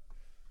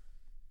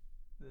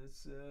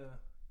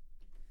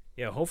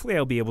 Hopefully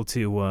I'll be able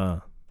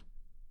to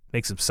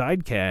make some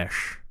side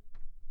cash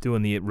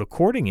doing the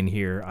recording in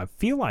here. I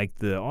feel like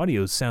the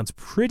audio sounds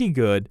pretty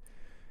good.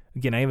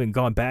 Again, I haven't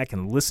gone back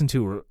and listened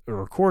to a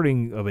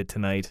recording of it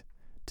tonight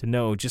to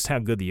know just how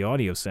good the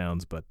audio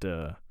sounds, but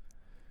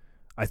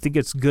I think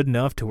it's good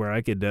enough to where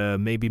I could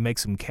maybe make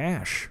some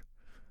cash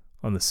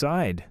on the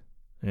side,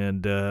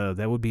 and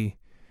that would be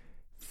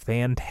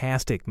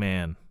fantastic,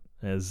 man.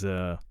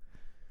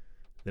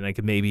 Then I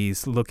could maybe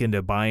look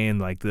into buying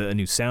like a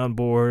new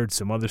soundboard,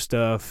 some other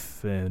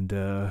stuff, and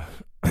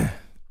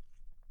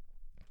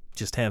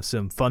just have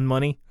some fun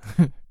money.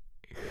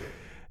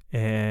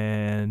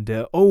 And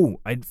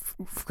I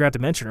forgot to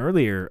mention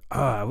earlier,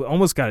 I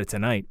almost got it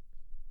tonight,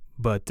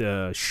 but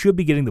should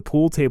be getting the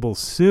pool table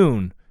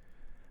soon.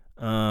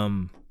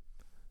 Again,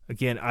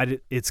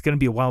 it's going to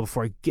be a while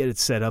before I get it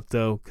set up,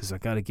 though, because I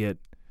got to get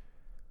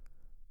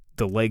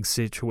the leg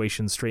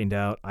situation straightened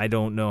out. I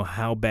don't know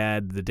how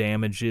bad the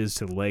damage is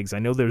to the legs. I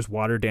know there's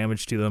water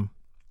damage to them.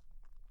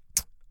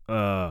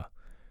 I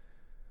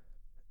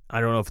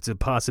don't know if it's a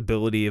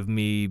possibility of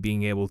me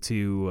being able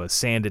to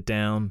sand it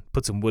down,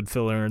 put some wood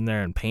filler in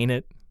there and paint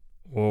it,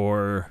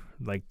 or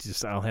like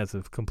just I'll have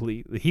to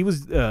completely. He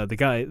was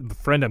the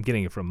friend I'm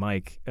getting it from,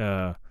 Mike.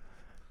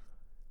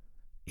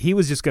 He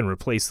was just going to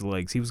replace the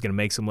legs. He was going to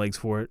make some legs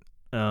for it.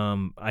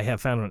 I have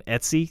found on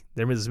Etsy,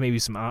 there is maybe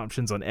some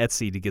options on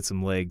Etsy to get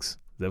some legs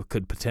that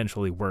could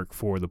potentially work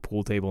for the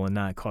pool table and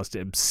not cost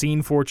an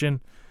obscene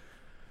fortune.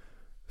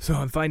 So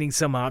I'm finding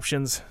some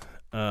options.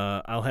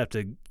 I'll have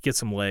to get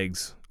some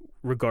legs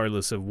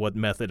regardless of what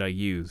method I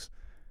use.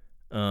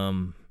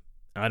 I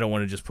don't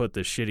want to just put the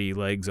shitty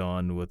legs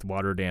on with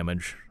water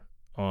damage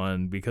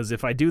on, because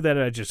if I do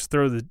that, I just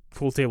throw the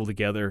pool table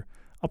together,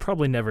 I'll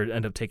probably never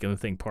end up taking the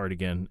thing apart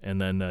again and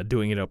then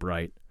doing it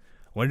upright.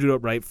 I want to do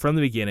it right from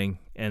the beginning,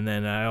 and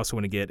then I also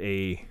want to get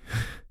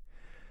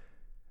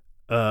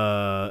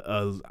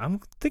I'm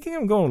thinking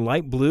I'm going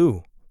light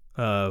blue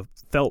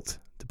felt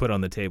to put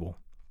on the table.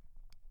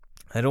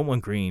 I don't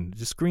want green.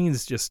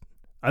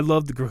 I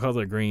love the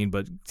color green,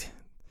 but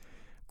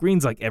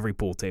green's like every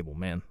pool table,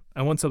 man.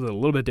 I want something a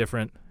little bit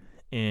different,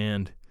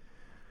 and,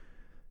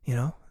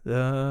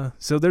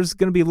 so there's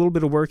going to be a little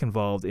bit of work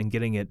involved in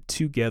getting it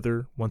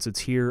together once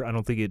it's here. I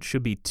don't think it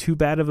should be too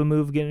bad of a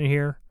move getting it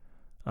here.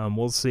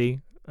 We'll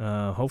see.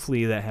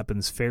 Hopefully that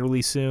happens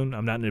fairly soon.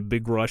 I'm not in a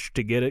big rush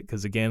to get it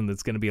because, again,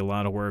 it's going to be a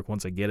lot of work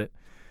once I get it.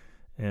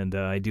 And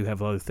I do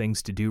have other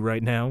things to do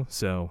right now,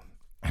 so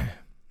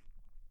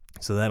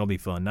that'll be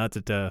fun. Not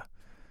that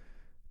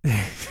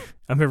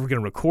I'm ever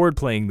going to record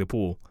playing the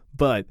pool,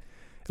 but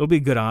it'll be a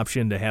good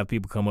option to have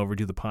people come over,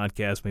 do the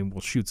podcast. Maybe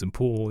we'll shoot some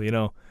pool,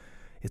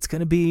 It's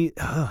going to be,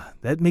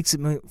 that makes it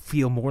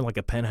feel more like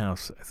a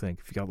penthouse, I think,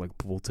 if you got like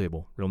a pool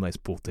table, real nice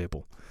pool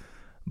table.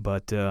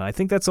 But I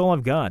think that's all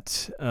I've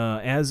got.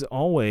 As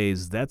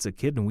always, that's a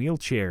kid in a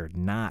wheelchair,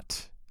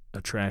 not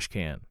a trash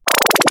can.